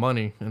taking all their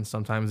money, and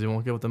sometimes he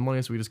won't get with the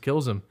money, so he just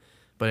kills them.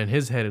 But in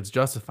his head, it's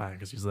justified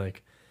because he's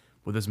like,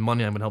 with this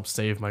money, I'm going to help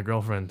save my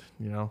girlfriend,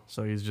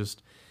 So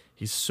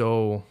he's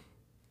so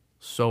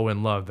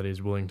in love that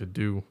he's willing to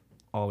do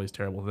all these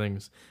terrible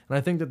things. And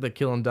I think that the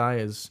kill and die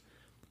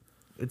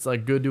it's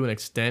like good to an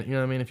extent, you know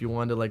what I mean? If you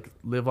wanted to like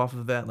live off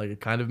of that, like it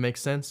kind of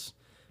makes sense.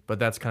 But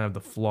that's kind of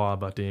the flaw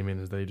about Damien,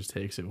 is that he just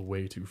takes it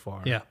way too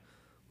far. Yeah.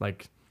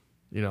 Like,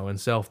 in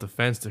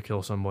self-defense to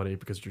kill somebody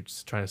because you're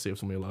just trying to save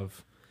somebody you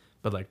love.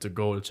 But like to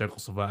go to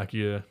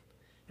Czechoslovakia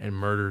and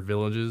murder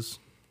villages,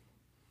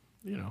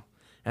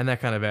 and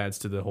that kind of adds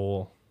to the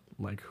whole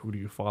like who do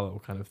you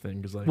follow kind of thing.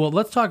 Because like, Well,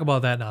 let's talk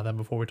about that now then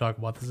before we talk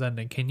about this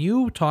ending. Can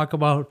you talk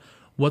about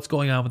what's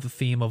going on with the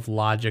theme of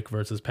logic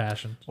versus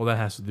passion? well, that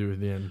has to do with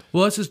the end.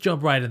 Well, let's just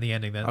jump right in the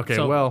ending then. Okay,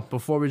 So- well,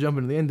 before we jump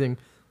into the ending,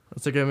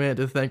 let's take a minute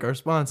to thank our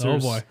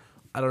sponsors. Oh, boy.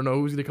 I don't know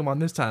who's gonna come on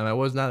this time. I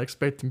was not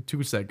expecting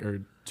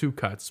two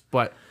cuts,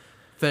 but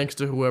thanks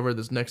to whoever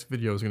this next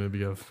video is gonna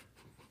be of.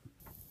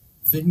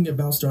 Thinking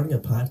about starting a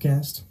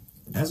podcast?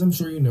 As I'm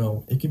sure you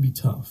know, it can be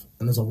tough,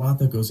 and there's a lot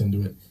that goes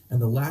into it. And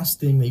the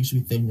last thing that you should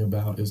be thinking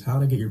about is how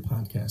to get your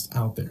podcast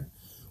out there.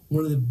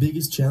 One of the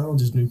biggest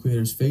challenges new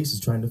creators face is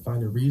trying to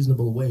find a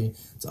reasonable way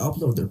to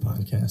upload their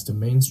podcast to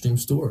mainstream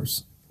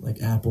stores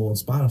like Apple and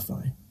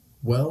Spotify.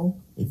 Well,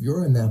 if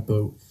you're in that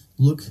boat,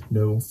 look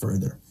no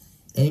further.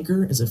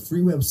 Anchor is a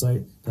free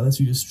website that lets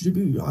you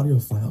distribute your audio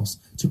files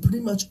to pretty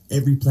much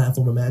every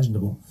platform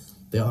imaginable.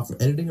 They offer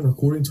editing and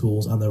recording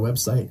tools on their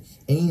website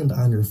and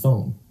on your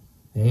phone.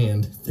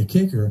 And the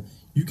kicker,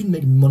 you can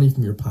make money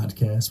from your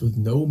podcast with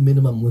no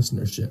minimum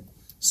listenership.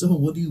 So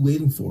what are you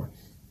waiting for?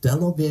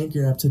 Download the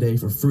Anchor app today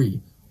for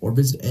free or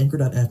visit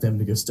anchor.fm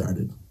to get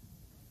started.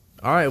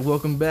 All right,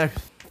 welcome back.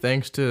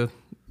 Thanks to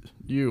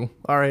you.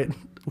 All right,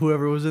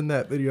 whoever was in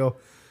that video,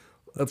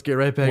 let's get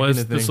right back into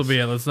things. This will be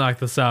it. Let's knock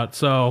this out.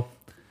 So,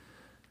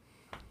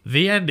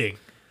 the ending.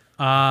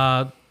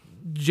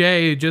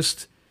 Jay,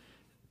 just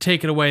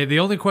take it away. The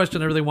only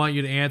question I really want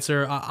you to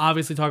answer,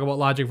 obviously talk about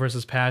logic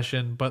versus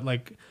passion, but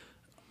like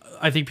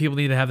I think people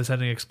need to have this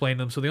ending explained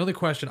to them. So the only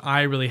question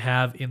I really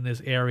have in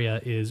this area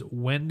is,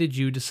 when did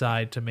you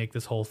decide to make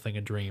this whole thing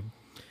a dream?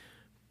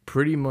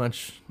 Pretty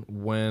much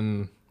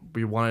when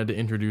we wanted to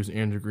introduce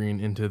Andrew Green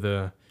into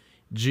the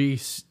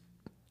GRCU.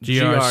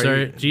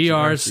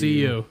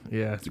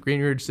 Yeah, it's the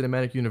Green Ridge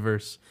Cinematic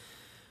Universe.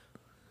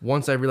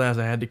 Once I realized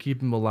I had to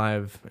keep him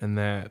alive and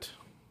that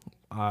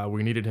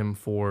we needed him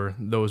for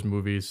those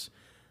movies,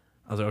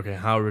 I was like, okay,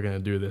 how are we going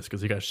to do this?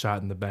 Because he got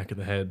shot in the back of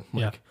the head.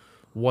 Like,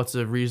 what's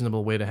a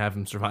reasonable way to have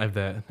him survive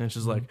that? And it's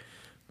just like,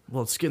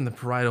 well, it's getting the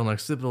parietal and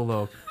occipital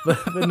lobe.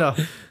 But no,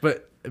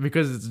 but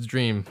because it's a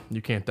dream,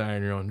 you can't die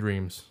in your own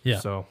dreams. Yeah.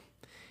 So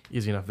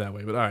easy enough that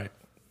way. But all right.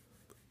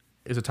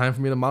 Is it time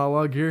for me to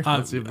monologue here?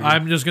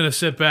 I'm just going to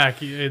sit back.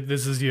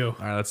 This is you. All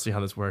right, let's see how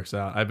this works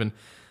out. I've been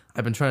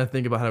trying to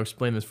think about how to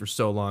explain this for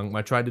so long.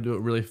 I tried to do it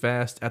really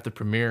fast at the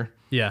premiere.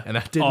 Yeah. And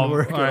that didn't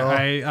work at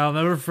all. I'll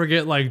never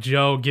forget like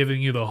Joe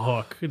giving you the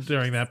hook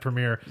during that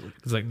premiere.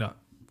 He's like, no.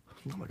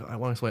 Oh my God, I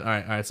want to explain. All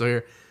right. So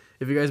here,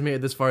 if you guys made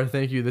it this far,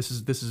 thank you. This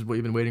is what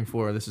you've been waiting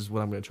for. This is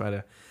what I'm going to try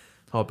to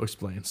help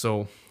explain.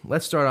 So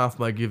let's start off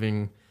by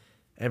giving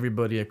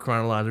everybody a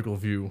chronological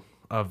view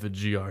of the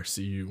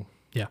GRCU.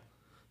 Yeah.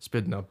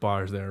 Spitting up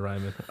bars there,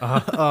 Ryman.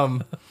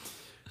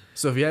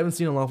 So if you haven't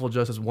seen Unlawful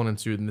Justice 1 and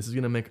 2, then this is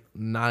going to make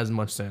not as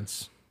much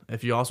sense.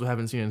 If you also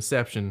haven't seen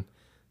Inception,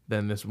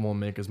 then this won't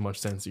make as much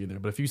sense either.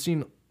 But if you've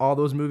seen all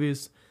those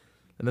movies,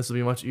 then this will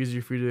be much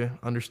easier for you to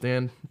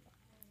understand.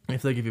 I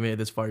feel like if you made it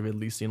this far, you've at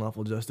least seen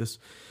Unlawful Justice.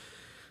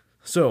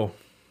 So,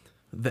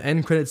 the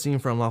end credit scene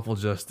for Unlawful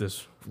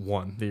Justice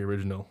 1, the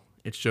original,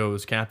 it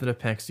shows Captain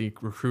Apexi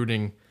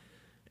recruiting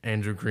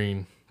Andrew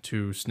Green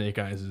to Snake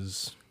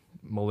Eyes'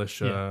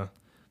 militia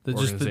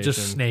organization.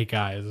 Just Snake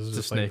Eyes. It's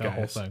just like Snake the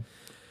whole Eyes. thing.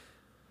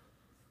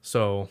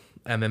 So,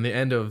 and then the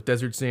end of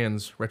Desert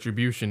Sands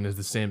Retribution is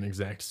the same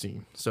exact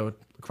scene. So,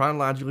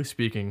 chronologically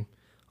speaking,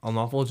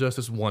 Unlawful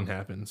Justice 1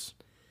 happens.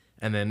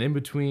 And then in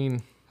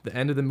between the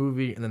end of the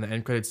movie and then the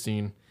end credits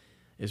scene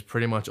is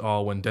pretty much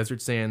all when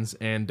Desert Sands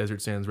and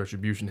Desert Sands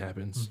Retribution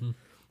happens. Mm-hmm.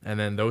 And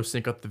then those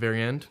sync up at the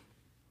very end.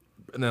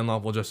 And then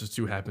Unlawful Justice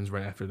 2 happens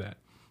right after that.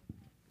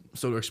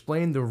 So to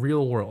explain the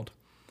real world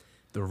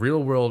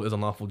is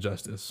Unlawful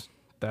Justice.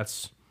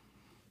 That's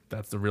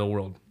the real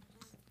world.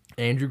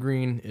 Andrew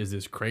Green is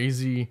this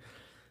crazy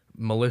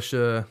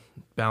militia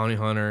bounty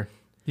hunter.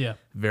 Yeah.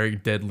 Very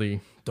deadly.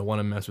 Don't want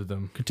to mess with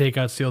him. Could take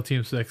out SEAL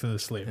Team 6 in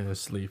his sleep. In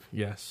his sleep,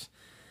 yes.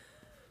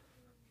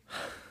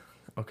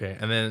 Okay,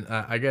 and then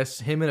I guess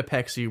him and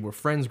Apexi were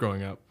friends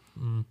growing up.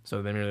 Mm.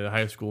 So they were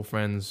high school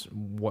friends,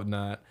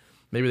 whatnot.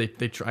 Maybe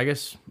they I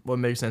guess what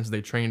makes sense is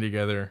they trained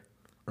together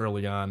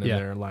early on in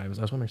their lives.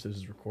 I just want to make sure this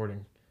is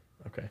recording.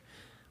 Okay.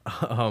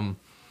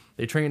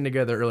 They trained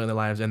together early in their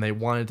lives, and they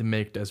wanted to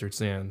make Desert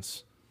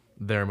Sands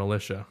their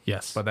militia.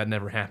 Yes. But that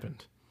never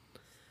happened.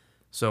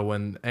 So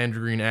when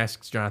Andrew Green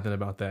asks Jonathan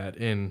about that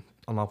in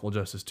Unlawful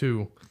Justice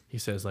 2, he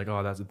says like,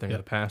 "Oh, that's a thing of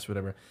the past,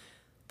 whatever."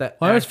 That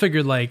I always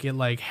figured like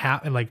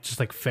it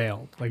just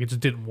failed, like it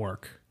just didn't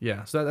work.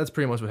 Yeah, so that's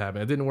pretty much what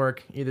happened. It didn't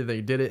work. Either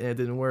they did it and it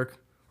didn't work,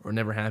 or it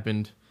never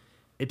happened.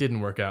 It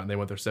didn't work out, and they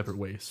went their separate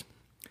ways.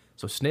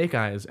 So Snake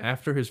Eyes,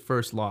 after his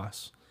first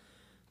loss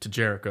to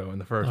Jericho in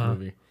the first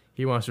movie,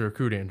 he wants to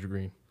recruit Andrew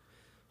Green.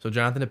 So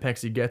Jonathan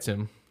Apexi gets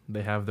him.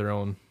 They have their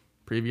own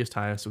previous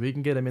ties, so he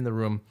can get him in the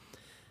room,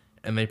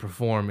 and they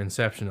perform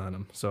Inception on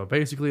him. So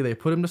basically, they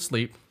put him to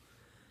sleep,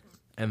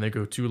 and they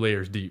go 2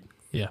 layers deep.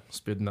 Yeah,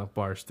 spitting up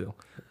bars still.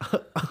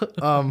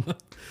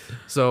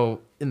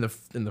 So in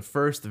the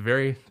first, the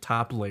very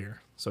top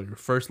layer, so your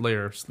first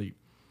layer of sleep,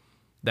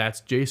 that's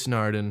Jason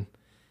Arden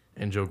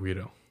and Joe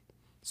Guido.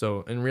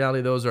 So in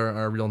reality, those are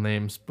our real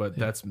names, but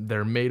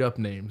they're made up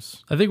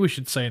names. I think we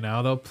should say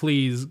now though,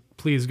 please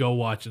go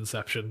watch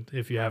Inception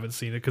if you haven't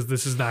seen it, because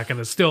this is not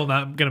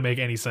gonna make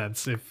any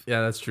sense if.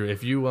 Yeah, that's true.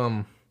 If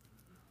you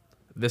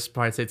this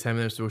probably take 10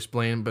 minutes to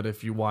explain, but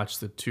if you watch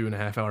the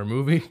 2.5 hour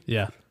movie,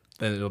 Yeah.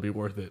 then it'll be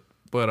worth it.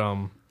 But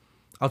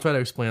I'll try to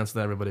explain it so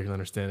that everybody can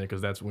understand it,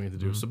 because that's what we need to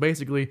do. So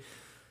basically,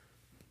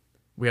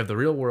 we have the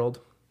real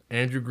world,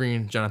 Andrew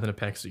Green, Jonathan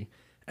Apexi,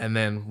 and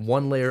then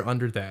one layer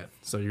under that.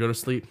 So you go to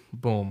sleep,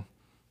 boom,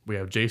 we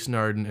have Jason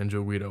Arden and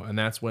Joe Guido, and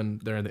that's when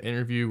they're in the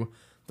interview.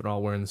 They're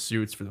all wearing the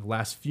suits for the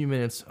last few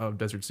minutes of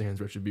Desert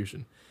Sands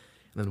Retribution.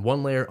 And then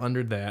one layer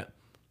under that,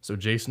 so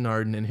Jason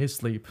Arden in his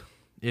sleep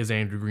is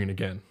Andrew Green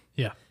again.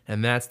 Yeah.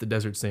 And that's the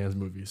Desert Sands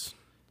movies.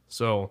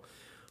 So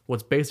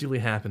what's basically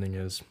happening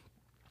is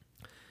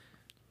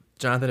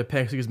Jonathan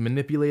Apexi is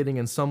manipulating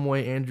in some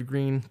way Andrew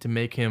Green to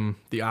make him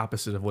the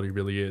opposite of what he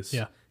really is.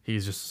 Yeah.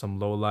 He's just some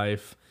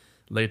lowlife,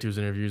 late to his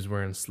interviews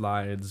wearing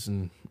slides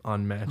and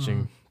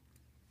unmatching,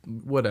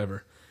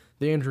 whatever.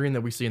 The Andrew Green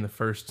that we see in the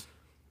first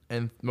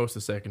and most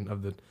of the second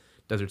of the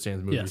Desert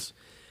Sands movies. Yes.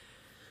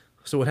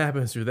 So what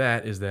happens through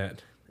that is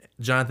that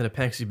Jonathan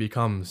Apexi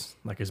becomes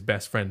like his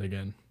best friend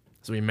again.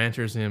 So he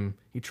mentors him,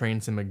 he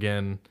trains him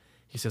again.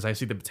 He says, I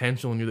see the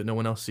potential in you that no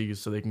one else sees,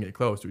 so they can get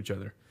close to each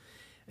other.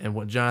 And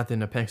what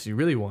Jonathan Apexi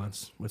really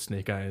wants with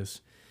Snake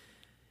Eyes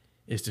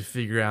is to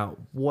figure out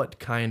what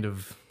kind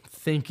of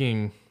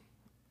thinking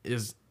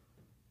is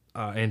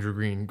Andrew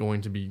Green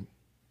going to be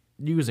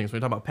using. So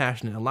we talk about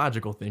passionate and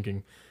logical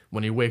thinking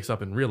when he wakes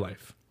up in real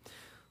life.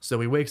 So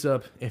he wakes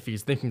up, if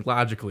he's thinking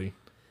logically,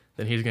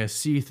 then he's going to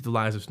see through the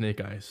lies of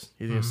Snake Eyes.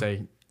 He's going to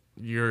say,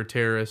 you're a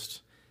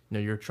terrorist,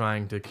 you're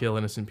trying to kill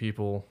innocent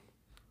people,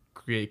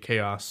 create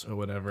chaos or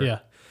whatever. Yeah.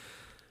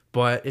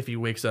 But if he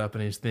wakes up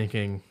and he's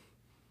thinking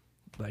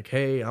like,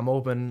 hey, I'm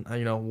open,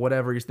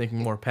 whatever, he's thinking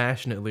more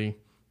passionately,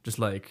 just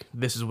like,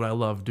 this is what I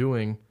love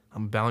doing.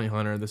 I'm a bounty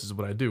hunter. This is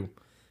what I do.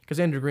 Because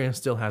Andrew Green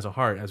still has a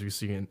heart, as we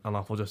see in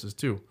Unlawful Justice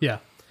 2. Yeah.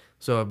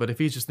 So, but if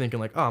he's just thinking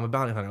like, oh, I'm a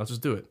bounty hunter, let's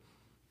just do it.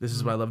 This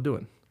is what I love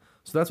doing.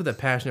 So that's what that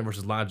passionate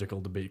versus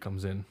logical debate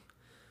comes in.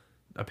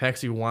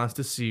 Apexi wants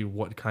to see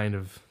what kind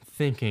of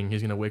thinking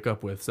he's going to wake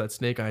up with, so that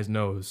Snake Eyes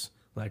knows,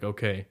 like,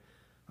 okay,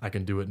 I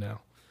can do it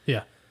now.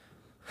 Yeah.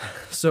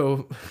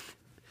 So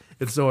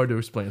it's so hard to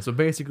explain. So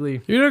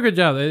basically, You're doing a good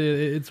job.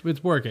 It's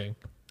working,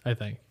 I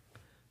think.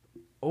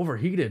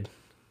 overheated.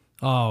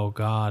 Oh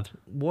God.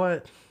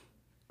 What?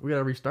 We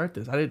gotta restart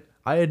this.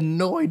 I had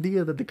no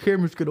idea that the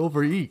cameras could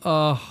overheat.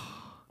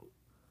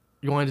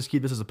 You want to just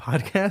keep this as a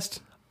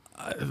podcast?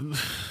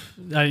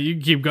 You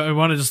keep going. I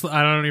want to just.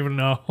 I don't even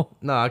know.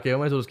 Nah, okay, I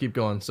might as well just keep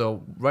going.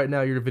 So right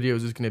now your video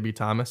is just gonna be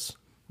Thomas.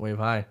 Wave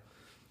hi.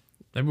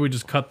 Maybe we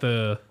just cut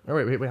the. Oh,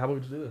 wait. How about we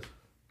just do this?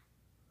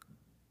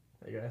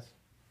 Hey guys.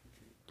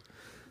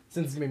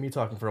 Since it's gonna be me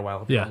talking for a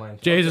while. Yeah.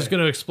 Jay's just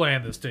gonna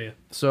explain this to you.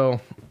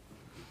 So,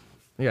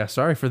 yeah,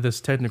 sorry for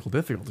this technical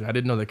difficulty. I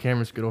didn't know the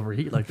cameras could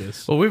overheat like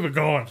this. Well, we've been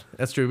going.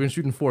 That's true. We've been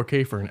shooting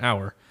 4K for an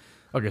hour.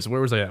 Okay, so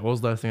where was I at? What was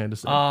the last thing I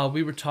just said?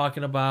 We were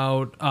talking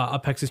about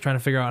Apexi's trying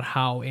to figure out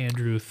how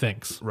Andrew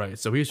thinks. Right.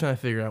 So he's trying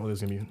to figure out whether it's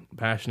going to be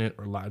passionate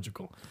or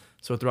logical.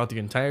 So throughout the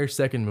entire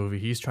second movie,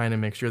 he's trying to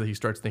make sure that he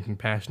starts thinking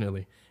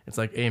passionately. It's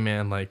like, hey,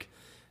 man, like,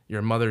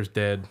 your mother's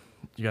dead.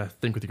 You got to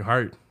think with your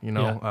heart, you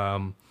know?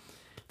 Yeah.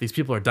 These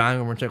people are dying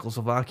over in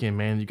Czechoslovakia,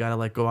 man. You got to,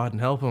 like, go out and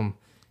help them.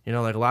 You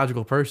know, like, a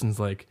logical person's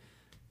like,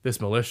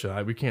 this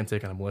militia, we can't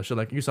take on a militia.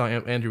 Like you saw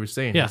Andrew was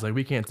saying, yeah. He's like,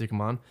 we can't take them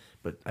on.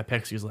 But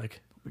Apexi's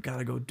like, we got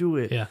to go do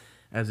it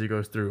as he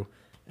goes through.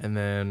 And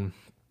then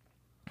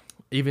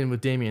even with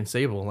Damian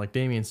Sable, like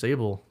Damian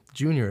Sable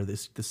Jr.,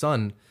 the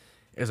son,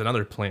 is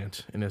another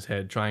plant in his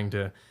head trying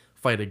to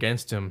fight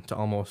against him to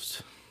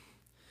almost,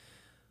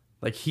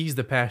 like, he's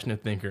the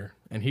passionate thinker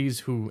and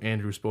he's who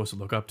Andrew's supposed to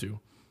look up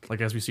to.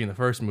 Like, as we see in the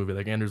first movie,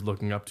 like, Andrew's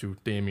looking up to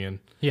Damian.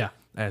 Yeah.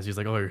 As he's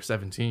like, oh, you're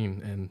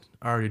 17 and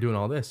already doing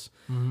all this.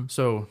 Mm-hmm.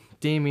 So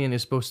Damian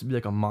is supposed to be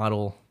like a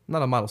model,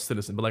 not a model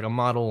citizen, but like a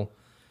model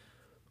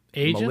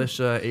agent?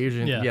 Militia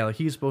agent. Yeah, like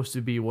he's supposed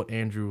to be what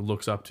Andrew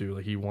looks up to.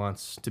 Like he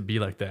wants to be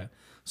like that.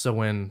 So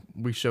when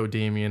we show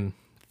Damian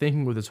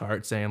thinking with his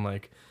heart, saying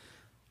like,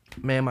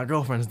 man, my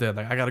girlfriend's dead.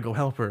 Like, I got to go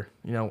help her.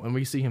 You know, and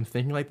we see him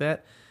thinking like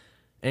that,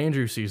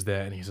 Andrew sees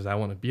that and he says, I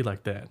want to be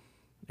like that.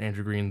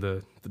 Andrew Green,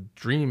 the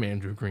dream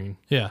Andrew Green.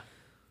 Yeah.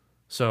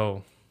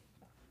 So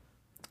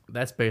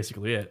that's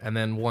basically it. And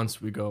then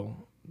once we go,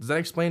 does that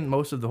explain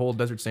most of the whole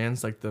Desert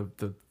Sands? Like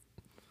the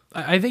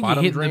I think you're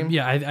hitting dream?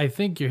 I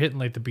think you're hitting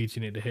like the beats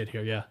you need to hit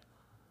here. Yeah.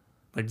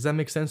 Like, does that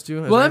make sense to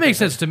you? Well, that makes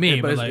sense to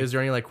me. But But is there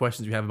any like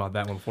questions you have about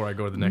that one before I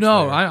go to the next?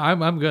 no, layer?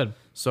 I'm good.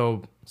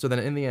 So then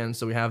in the end,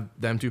 so we have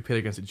them two pit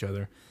against each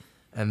other,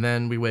 and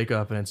then we wake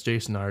up and it's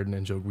Jason Arden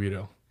and Joe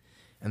Guido,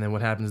 and then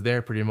what happens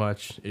there pretty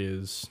much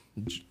is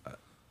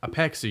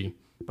Apexi,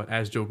 but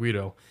as Joe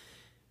Guido,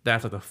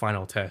 that's like the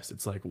final test.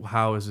 It's like,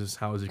 how is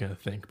he gonna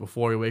think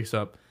before he wakes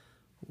up?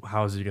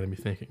 How is he gonna be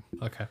thinking?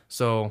 Okay.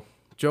 So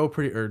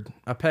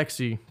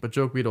Apexi, but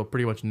Joe Guido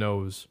pretty much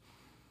knows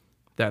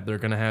that they're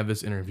gonna have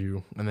this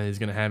interview, and then he's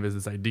gonna have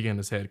this idea in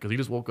his head because he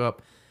just woke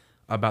up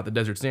about the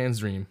Desert Sands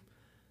dream,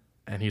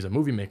 and he's a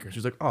movie maker.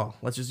 She's like, oh,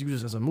 let's just use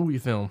this as a movie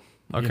film.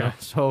 Okay. You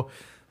know?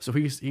 So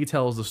he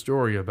tells the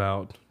story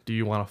about, do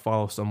you want to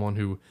follow someone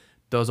who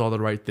does all the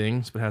right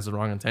things but has the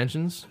wrong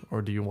intentions,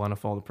 or do you want to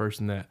follow the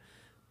person that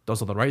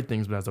does all the right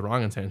things but has the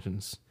wrong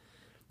intentions?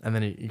 And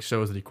then he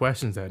shows that he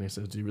questions that, and he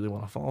says, do you really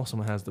want to follow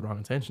someone who has the wrong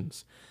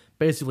intentions?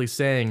 Basically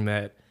saying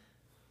that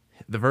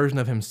the version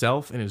of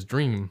himself in his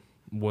dream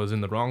was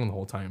in the wrong the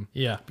whole time.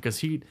 Yeah. Because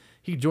he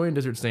joined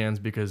Desert Sands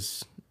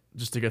because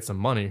just to get some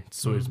money,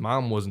 so his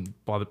mom wasn't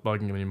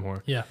bugging him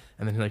anymore. Yeah.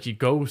 And then he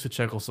goes to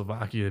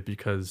Czechoslovakia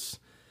because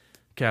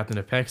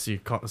Captain Apexi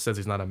says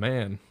he's not a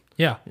man.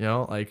 Yeah. You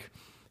know, like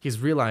he's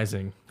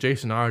realizing,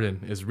 Jason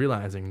Arden is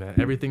realizing that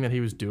everything that he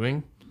was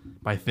doing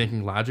by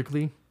thinking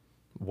logically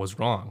was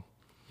wrong.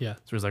 Yeah.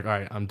 So he's like, all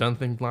right, I'm done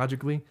thinking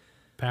logically.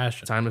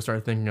 Passion. Time to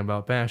start thinking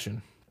about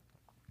passion.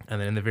 And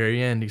then in the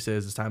very end, he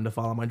says, it's time to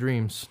follow my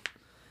dreams.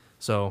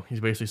 So he's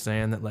basically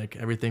saying that like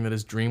everything that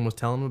his dream was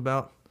telling him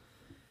about,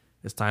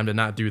 it's time to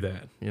not do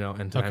that, you know,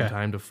 and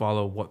time to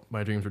follow what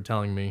my dreams were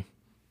telling me.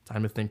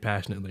 Time to think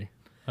passionately.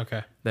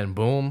 Okay. Then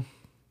boom,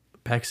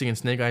 Pexi and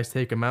Snake Eyes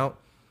take him out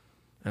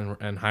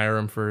and hire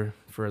him for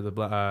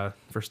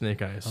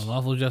Snake Eyes.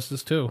 Unlawful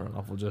Justice too. Or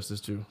Unlawful Justice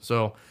too.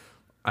 So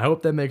I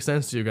hope that makes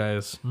sense to you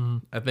guys. Mm-hmm.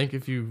 I think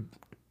if you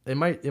you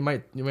might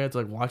have to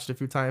like watch it a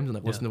few times and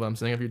like listen to what I'm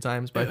saying a few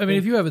times. But I mean,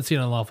 if you haven't seen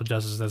Unlawful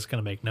Justice, that's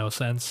gonna make no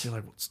sense. you're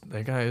like,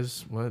 Snake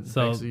Eyes, what?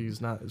 So- Pexi's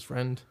not his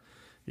friend.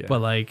 Yeah.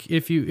 But like,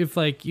 if you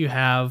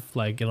have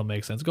like, it'll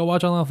make sense. Go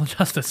watch Unlawful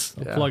Justice.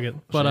 I'll plug it.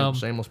 But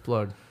shameless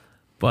plug.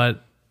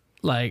 but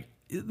like,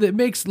 it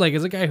makes like,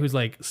 as a guy who's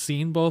like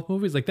seen both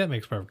movies, like that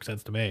makes perfect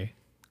sense to me.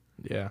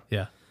 Yeah.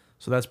 Yeah.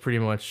 So that's pretty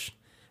much.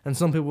 And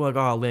some people are like,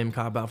 oh, lame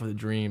cop out for the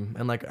dream.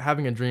 And like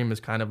having a dream is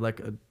kind of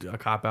like a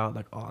cop out,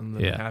 like, oh, and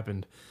then it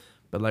happened.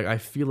 But like I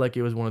feel like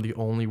it was one of the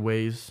only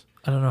ways.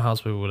 I don't know how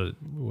else we would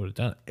have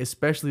done it.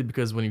 Especially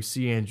because when you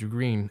see Andrew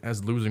Green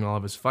as losing all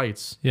of his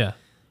fights, Yeah.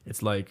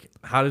 it's like,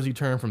 how does he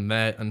turn from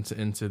that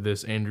into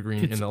this Andrew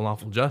Green in the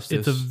Unlawful Justice?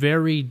 It's a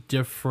very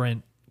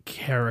different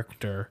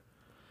character.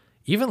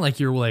 Even like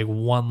your like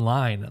one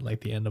line at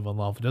like the end of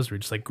Unlawful Justice,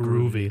 just like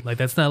groovy. Like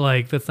that's not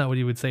what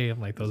you would say in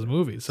like those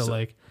movies. So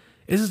like,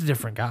 this is a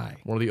different guy.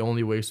 One of the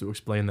only ways to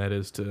explain that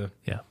is to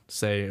Yeah.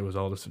 say it was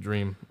all just a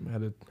dream.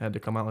 Had to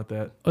come out like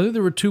that. I think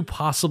there were two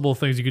possible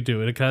things you could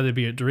do. It could either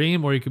be a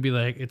dream or you could be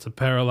like, it's a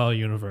parallel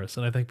universe.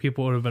 And I think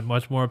people would have been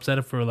much more upset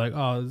if we were like,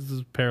 oh, this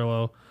is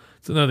parallel.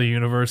 It's another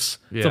universe.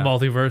 It's a Yeah.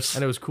 multiverse.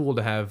 And it was cool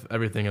to have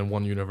everything in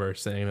one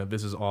universe, saying that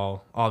this is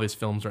all these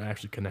films are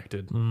actually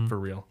connected for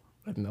real.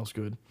 I think that was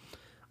good.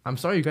 I'm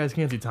sorry you guys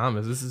can't see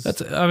Thomas. This is.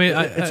 That's. I mean,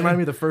 it's reminded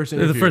me of the first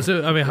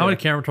interview. How many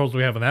camera trolls do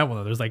we have in that one?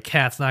 Though? There's like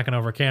cats knocking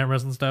over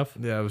cameras and stuff.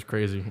 Yeah, it was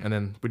crazy. And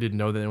then we didn't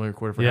know that they only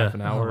recorded for half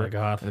an hour. Oh my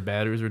god. And the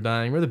batteries were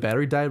dying. Remember the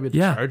battery died? We had to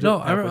Yeah. charge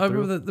No, it. I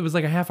remember that it was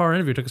like a half-hour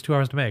interview. It took us 2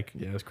 hours to make.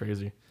 Yeah, it was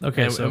crazy.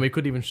 Okay, and, so and we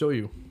couldn't even show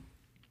you.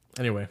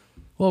 Anyway,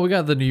 well, we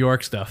got the New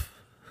York stuff.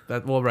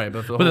 right,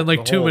 but Then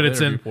like 2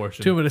 minutes in,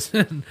 portion. 2 minutes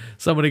in,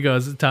 somebody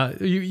goes,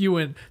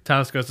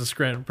 Thomas goes to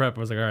Scranton Prep. I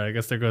was like, all right, I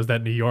guess there goes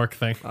that New York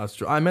thing. That's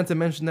true. I meant to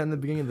mention that in the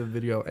beginning of the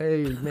video.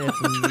 Hey, man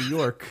from New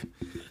York,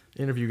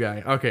 interview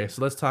guy. Okay,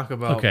 so let's talk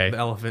about the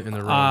elephant in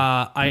the room.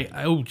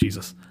 Oh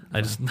Jesus!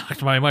 I just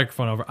knocked my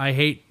microphone over. I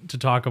hate to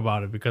talk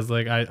about it because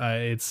like I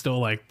it's still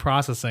like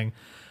processing,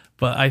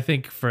 but I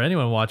think for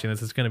anyone watching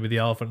this, it's going to be the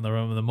elephant in the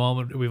room, the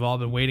moment we've all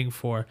been waiting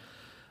for.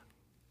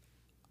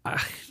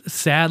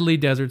 Sadly,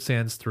 Desert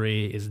Sands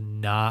 3 is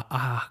not.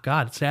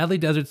 Sadly,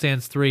 Desert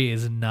Sands 3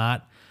 is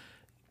not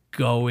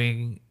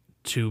going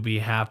to be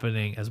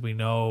happening, as we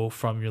know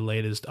from your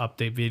latest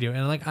update video.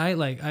 And like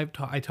I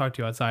talked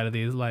to you outside of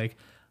these. Like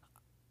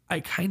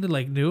I kind of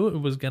like knew it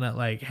was gonna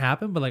like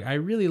happen, but like I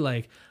really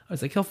like I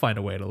was like he'll find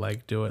a way to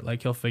like do it.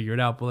 Like he'll figure it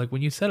out. But like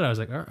when you said it, I was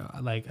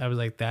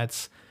like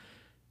that's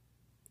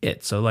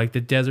it. So like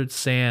the Desert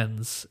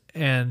Sands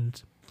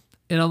and.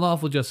 In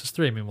Unlawful Justice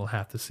 3, I mean, we'll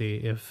have to see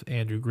if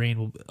Andrew Green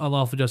will...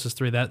 Unlawful Justice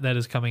 3, that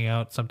is coming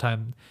out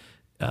sometime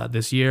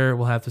this year.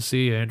 We'll have to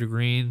see. Andrew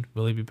Green,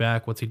 will he be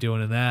back? What's he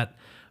doing in that?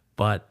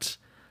 But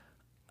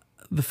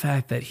the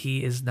fact that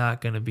he is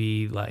not going to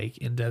be, like,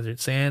 in Desert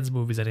Sands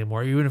movies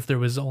anymore, even if there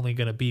was only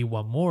going to be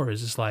one more,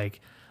 is just,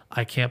 like,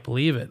 I can't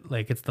believe it.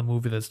 Like, it's the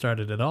movie that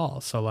started it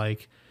all. So,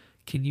 like,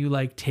 can you,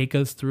 like, take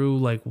us through,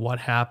 like, what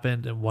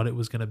happened and what it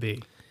was going to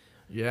be?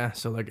 Yeah,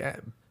 so, like...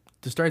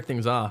 To start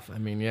things off, I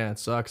mean, yeah, it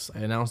sucks. I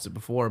announced it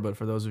before, but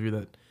for those of you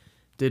that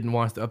didn't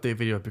watch the update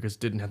video because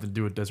it didn't have to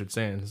do with Desert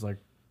Sands, it's like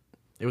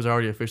it was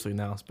already officially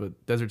announced,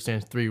 but Desert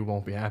Sands 3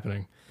 won't be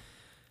happening.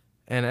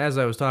 And as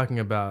I was talking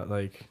about,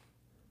 like,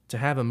 to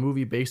have a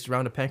movie based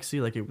around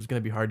Apexi, like, it was going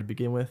to be hard to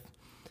begin with.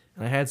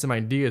 And I had some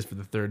ideas for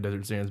the third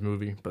Desert Sands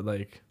movie, but,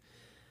 like,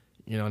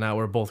 you know, now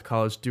we're both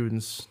college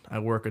students. I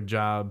work a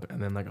job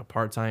and then, like, a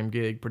part-time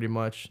gig, pretty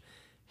much.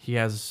 He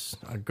has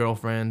a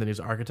girlfriend and he's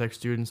an architect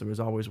student, so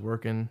he's always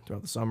working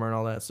throughout the summer and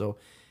all that. So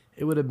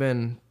it would have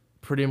been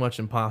pretty much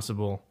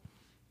impossible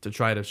to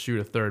try to shoot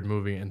a third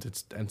movie and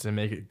to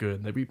make it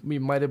good. Like we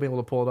might have been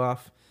able to pull it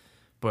off,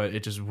 but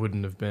it just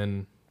wouldn't have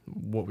been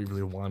what we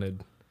really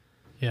wanted.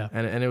 Yeah.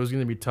 And it was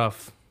going to be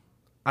tough.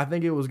 I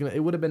think it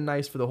would have been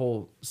nice for the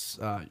whole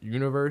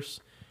universe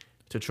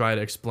to try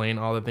to explain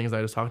all the things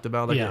I just talked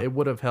about. Like it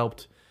would have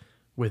helped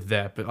with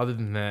that, but other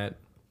than that,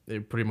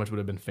 it pretty much would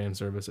have been fan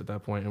service at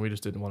that point, and we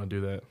just didn't want to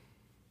do that.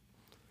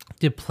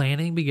 Did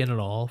planning begin at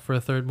all for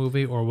a third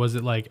movie, or was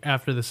it like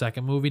after the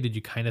second movie, did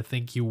you kind of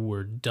think you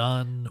were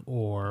done,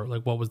 or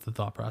like what was the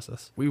thought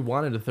process? We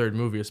wanted a third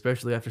movie,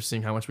 especially after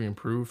seeing how much we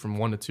improved from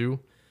 1 to 2.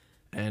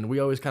 And we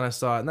always kind of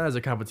saw it not as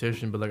a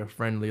competition, but like a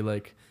friendly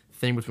like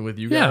thing with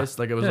you guys.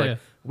 Like it was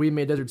we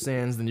made Desert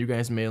Sands, then you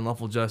guys made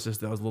Unlawful Justice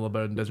that was a little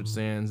better than Desert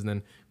Sands, and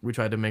then we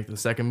tried to make the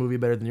second movie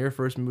better than your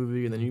first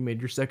movie, and then you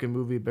made your second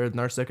movie better than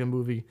our second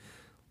movie.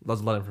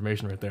 That's a lot of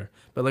information right there.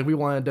 But like we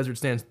wanted Desert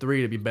Sands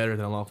 3 to be better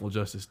than Unlawful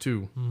Justice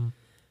 2.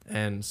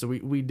 And so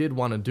we did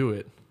want to do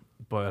it,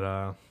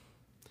 but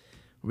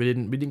we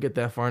didn't get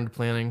that far into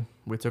planning.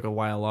 We took a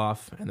while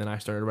off, and then I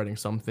started writing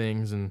some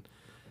things, and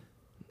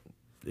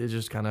it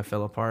just kind of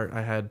fell apart.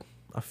 I had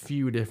a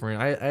few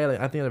different. I think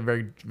I had a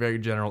very very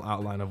general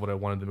outline of what I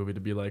wanted the movie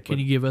to be like. Can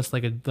you give us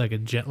like a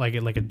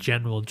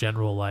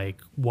general like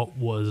what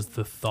was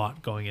the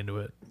thought going into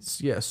it?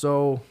 Yeah,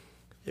 so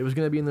it was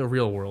gonna be in the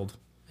real world.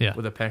 Yeah,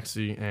 with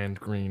Apexi and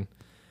Green.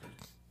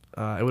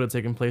 It would have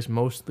taken place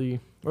mostly,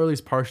 or at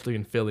least partially,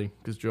 in Philly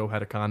because Joe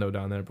had a condo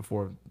down there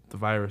before the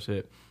virus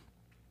hit,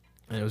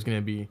 and it was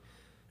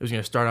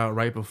gonna start out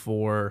right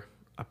before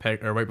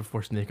right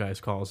before Snake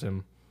Eyes calls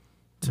him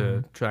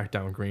to track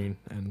down Green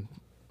and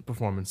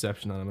perform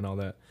Inception on him and all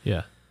that.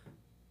 Yeah.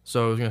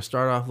 So it was going to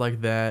start off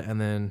like that,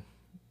 and then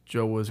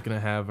Joe was going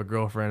to have a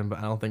girlfriend, but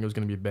I don't think it was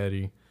going to be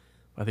Betty.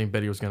 I think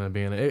Betty was going to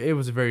be in it. It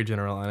was very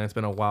general, and it's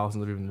been a while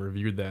since I've even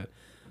reviewed that.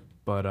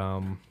 But,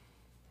 and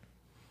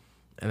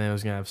then it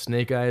was going to have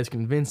Snake Eyes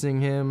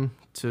convincing him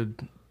to,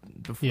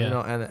 you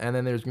know, and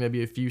then there's going to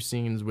be a few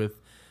scenes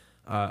with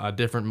a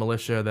different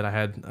militia that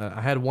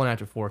I had one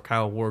actor for,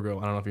 Kyle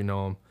Wargo. I don't know if you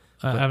know him.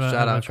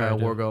 Shout out Kyle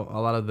Wargo. A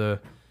lot of the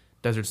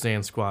Desert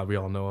Sands squad, we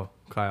all know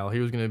Kyle. He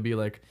was going to be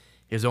like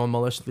his own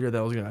militia leader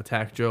that was going to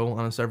attack Joe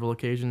on several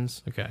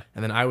occasions. Okay.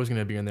 And then I was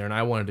going to be in there, and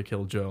I wanted to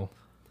kill Joe.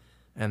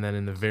 And then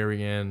in the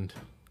very end,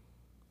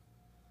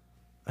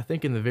 I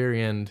think in the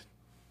very end,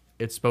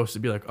 it's supposed to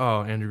be like,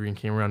 oh, Andrew Green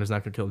came around, he's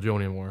not going to kill Joe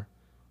anymore.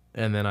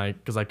 And then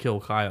because I kill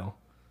Kyle.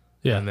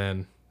 Yeah. And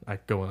then I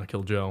go and I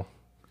kill Joe.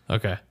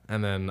 Okay.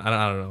 And then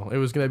I don't know. It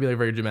was gonna be like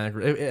very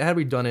dramatic. Had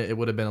we done it, it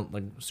would have been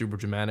like super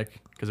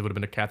dramatic because it would have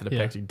been a Captain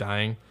Apexi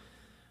dying.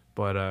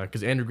 But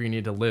because Andrew Green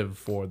needed to live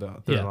for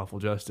the third Unlawful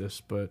Justice.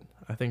 But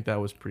I think that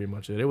was pretty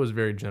much it. It was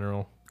very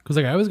general. Because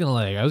like I was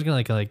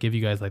gonna give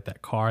you guys like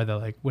that car that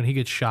like when he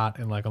gets shot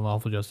in like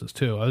Unlawful Justice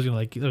 2, I was gonna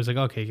like it was like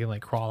okay, you can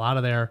like crawl out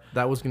of there.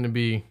 That was gonna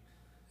be.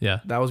 Yeah.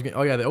 That was the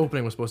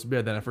opening was supposed to be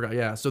that. Then I forgot.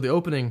 Yeah. So the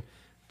opening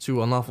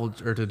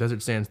to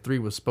Desert Sands 3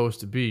 was supposed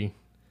to be.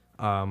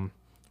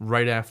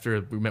 Right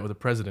after we met with the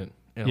president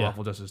in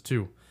Unlawful Justice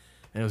 2.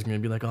 And it was going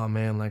to be like, oh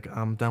man, like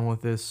I'm done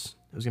with this.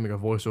 It was going to be like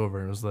a voiceover.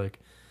 And it was like,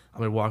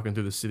 I'm like walking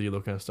through the city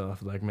looking at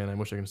stuff. Like, man, I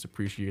wish I could just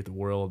appreciate the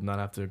world, not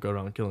have to go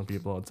around killing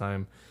people all the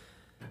time.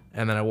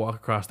 And then I walk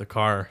across the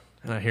car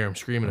and I hear him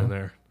screaming in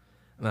there.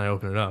 And then I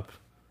open it up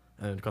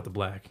and it cut to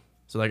black.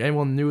 So like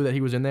everyone knew that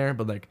he was in there,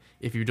 but like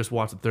if you just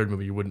watched the third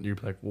movie, you'd be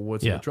like, well,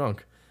 what's in the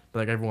trunk?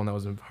 But like everyone that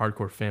was a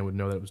hardcore fan would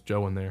know that it was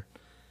Joe in there.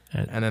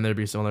 And then there'd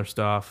be some other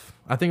stuff.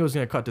 I think it was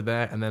going to cut to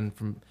that, and then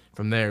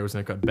from there it was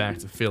going to cut back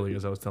to Philly,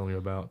 as I was telling you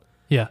about.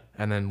 Yeah.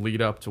 And then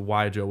lead up to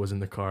why Joe was in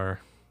the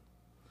car.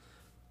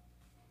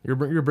 You're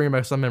bringing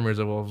back some memories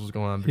of what was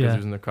going on because he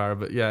was in the car.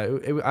 But yeah,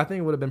 I think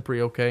it would have been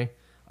pretty okay.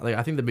 Like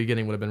I think the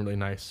beginning would have been really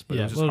nice, but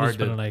it was just hard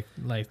to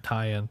like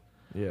tie in.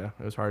 Yeah,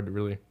 it was hard to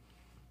really.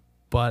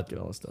 But get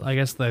all this stuff. I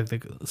guess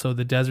so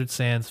the Desert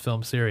Sands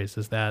film series,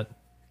 does that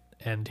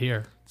end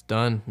here? It's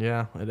done.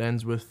 Yeah, it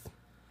ends with.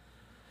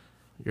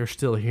 You're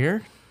still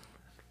here?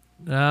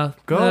 Go.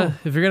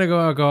 If you're going to go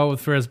out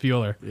with Ferris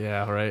Bueller.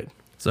 Yeah, right.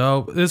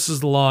 So this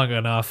is long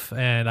enough,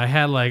 and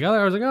I was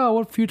like, oh,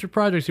 what future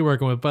projects are you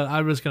working with? But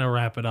I'm just going to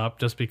wrap it up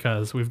just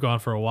because we've gone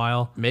for a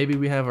while. Maybe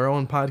we have our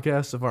own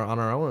podcast on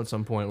our own at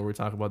some point where we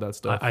talk about that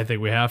stuff. I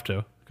think we have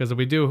to. Because if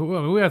we do,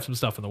 I mean, we have some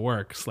stuff in the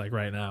works, like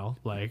right now.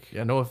 Like,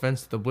 yeah, no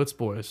offense to the Blitz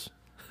boys,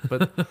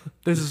 but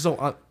this is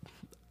so...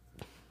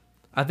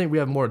 I think we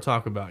have more to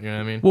talk about. You know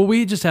what I mean? Well,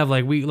 we just have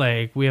we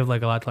have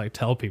a lot to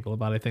tell people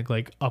about. I think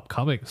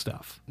upcoming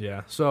stuff.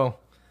 Yeah. So,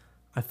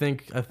 I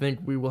think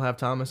we will have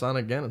Thomas on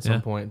again at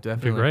some point.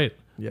 Definitely. That'd be great.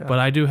 Yeah. But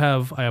I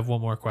have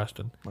one more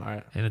question. All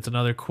right. And it's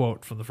another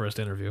quote from the first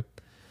interview.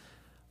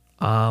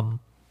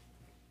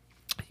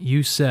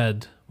 You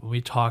said when we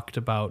talked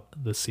about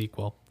the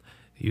sequel,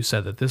 you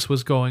said that this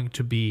was going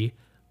to be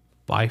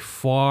by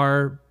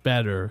far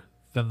better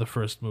than the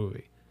first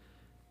movie.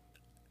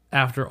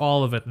 After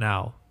all of it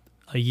now.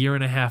 A year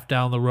and a half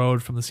down the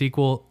road from the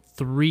sequel,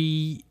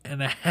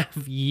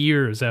 3.5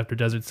 years after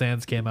Desert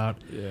Sands came out.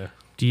 Yeah.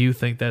 Do you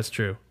think that's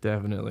true?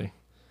 Definitely.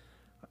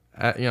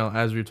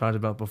 as we talked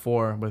about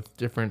before, with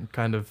different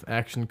kind of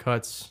action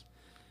cuts,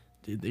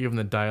 even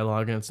the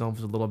dialogue in itself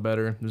is a little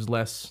better. There's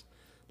less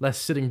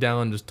sitting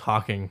down and just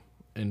talking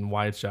in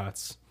wide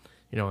shots,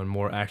 and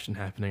more action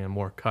happening and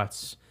more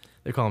cuts.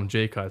 They call them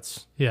J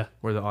cuts. Yeah.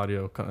 Where the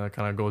audio kind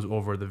of goes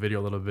over the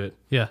video a little bit.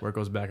 Yeah. Where it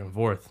goes back and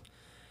forth.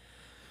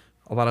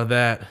 A lot of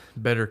that,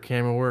 better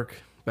camera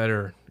work,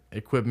 better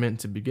equipment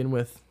to begin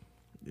with.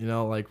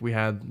 Like we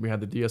had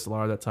the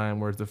DSLR at that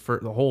time, whereas the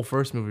whole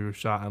first movie was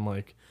shot on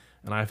like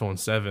an iPhone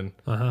 7.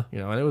 Uh-huh.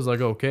 And it was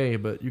like okay,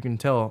 but you can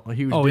tell a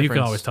huge difference. Oh, you can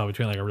always tell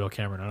between like a real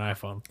camera and an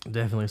iPhone.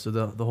 Definitely. So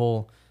the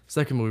whole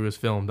second movie was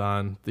filmed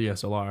on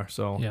DSLR.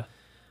 So yeah,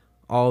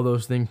 all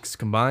those things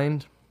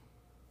combined,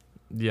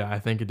 yeah, I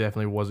think it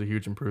definitely was a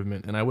huge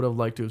improvement. And I would have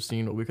liked to have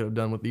seen what we could have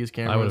done with these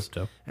cameras. I would have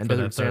too. And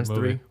Desert Sands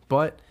 3.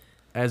 But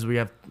as we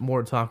have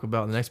more to talk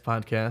about in the next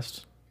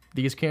podcast,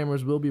 these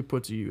cameras will be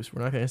put to use.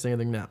 We're not going to say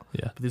anything now.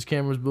 Yeah. But these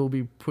cameras will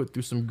be put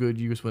through some good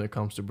use when it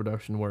comes to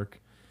production work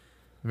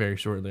very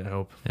shortly, I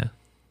hope. Yeah.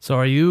 So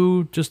are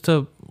you, just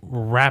to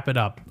wrap it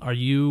up, are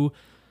you,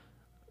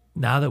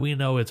 now that we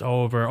know it's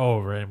over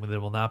and there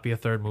will not be a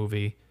third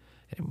movie,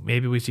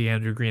 maybe we see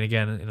Andrew Green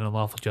again in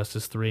Unlawful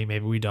Justice 3,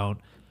 maybe we don't,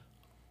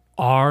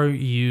 are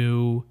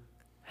you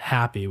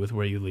happy with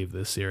where you leave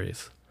this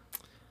series?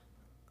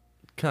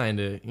 Kind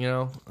of,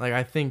 like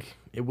I think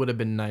it would have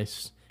been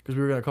nice because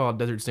we were going to call it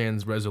Desert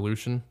Sands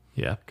Resolution.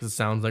 Yeah. Because it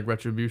sounds like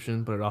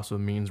retribution, but it also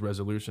means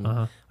resolution.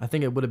 Uh-huh. I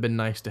think it would have been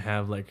nice to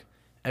have like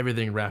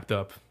everything wrapped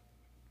up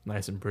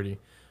nice and pretty.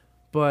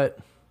 But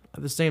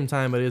at the same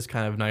time, it is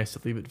kind of nice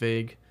to leave it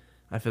vague.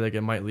 I feel like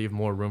it might leave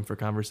more room for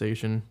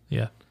conversation.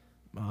 Yeah.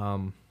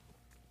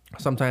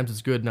 Sometimes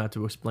it's good not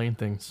to explain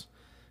things.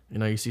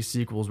 You see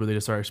sequels where they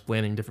just start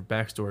explaining different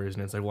backstories,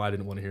 and it's like, well, I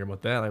didn't want to hear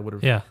about that. I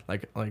would have,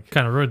 like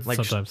kind of rude like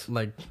sometimes.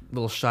 Like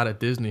little shot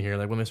at Disney here,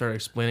 like when they started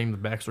explaining the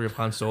backstory of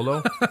Han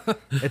Solo,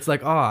 it's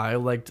like, I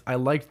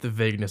liked the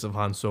vagueness of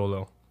Han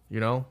Solo,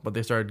 but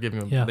they started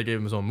giving him, they gave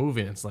him his own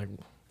movie, and it's like,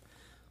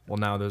 well,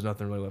 now there's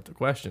nothing really left to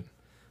question.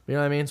 You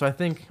know what I mean? So I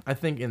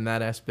think in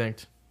that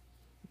aspect,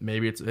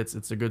 maybe it's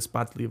a good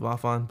spot to leave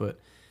off on. But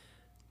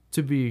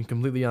to be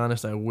completely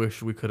honest, I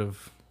wish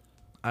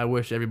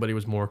everybody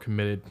was more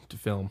committed to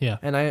film. Yeah.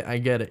 And I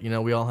get it.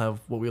 We all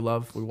have what we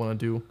love, what we want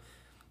to do.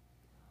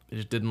 It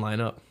just didn't line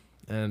up.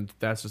 And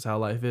that's just how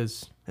life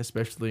is,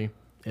 especially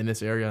in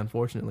this area,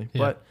 unfortunately.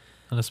 Yeah.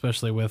 And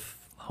especially with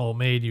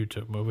homemade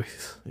YouTube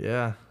movies.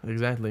 Yeah,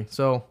 exactly.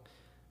 So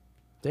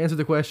to answer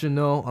the question,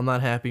 no, I'm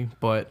not happy,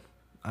 but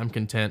I'm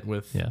content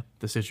with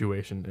the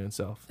situation in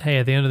itself. Hey,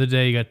 at the end of the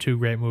day, you got two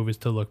great movies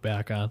to look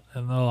back on,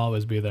 and they'll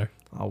always be there.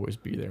 Always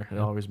be there.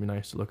 It'll always be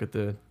nice to look at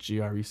the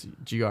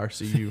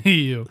GRCU.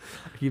 You.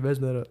 I keep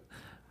messing that up.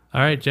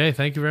 All right, Jay,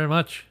 thank you very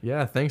much.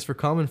 Yeah, thanks for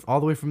coming all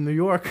the way from New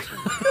York.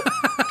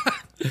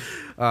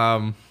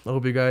 I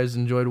hope you guys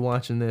enjoyed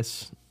watching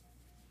this.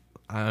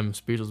 I'm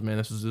speechless, man.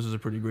 This was a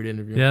pretty great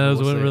interview. Yeah,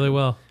 that went really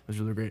well. It was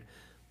really great.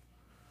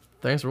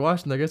 Thanks for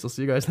watching. I guess I'll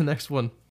see you guys in the next one.